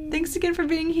 Thanks again for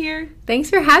being here.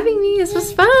 Thanks for having me. This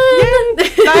was fun.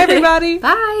 Bye, everybody.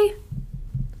 Bye.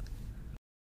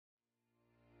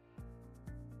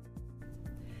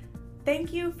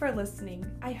 Thank you for listening.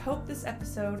 I hope this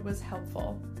episode was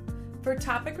helpful. For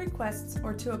topic requests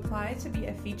or to apply to be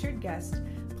a featured guest,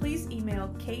 please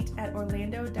email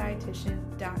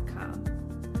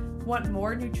kate@orlandodietitian.com. Want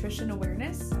more nutrition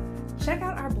awareness? Check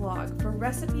out our blog for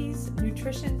recipes,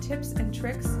 nutrition tips and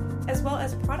tricks, as well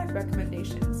as product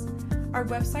recommendations. Our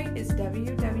website is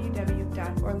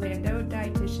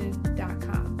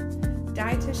www.orlandodietitian.com.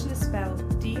 Dietitian is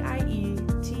spelled DIETITIAN.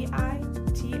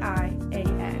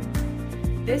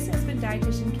 This has been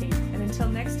Dietitian Kate, and until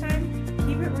next time,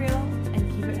 keep it real,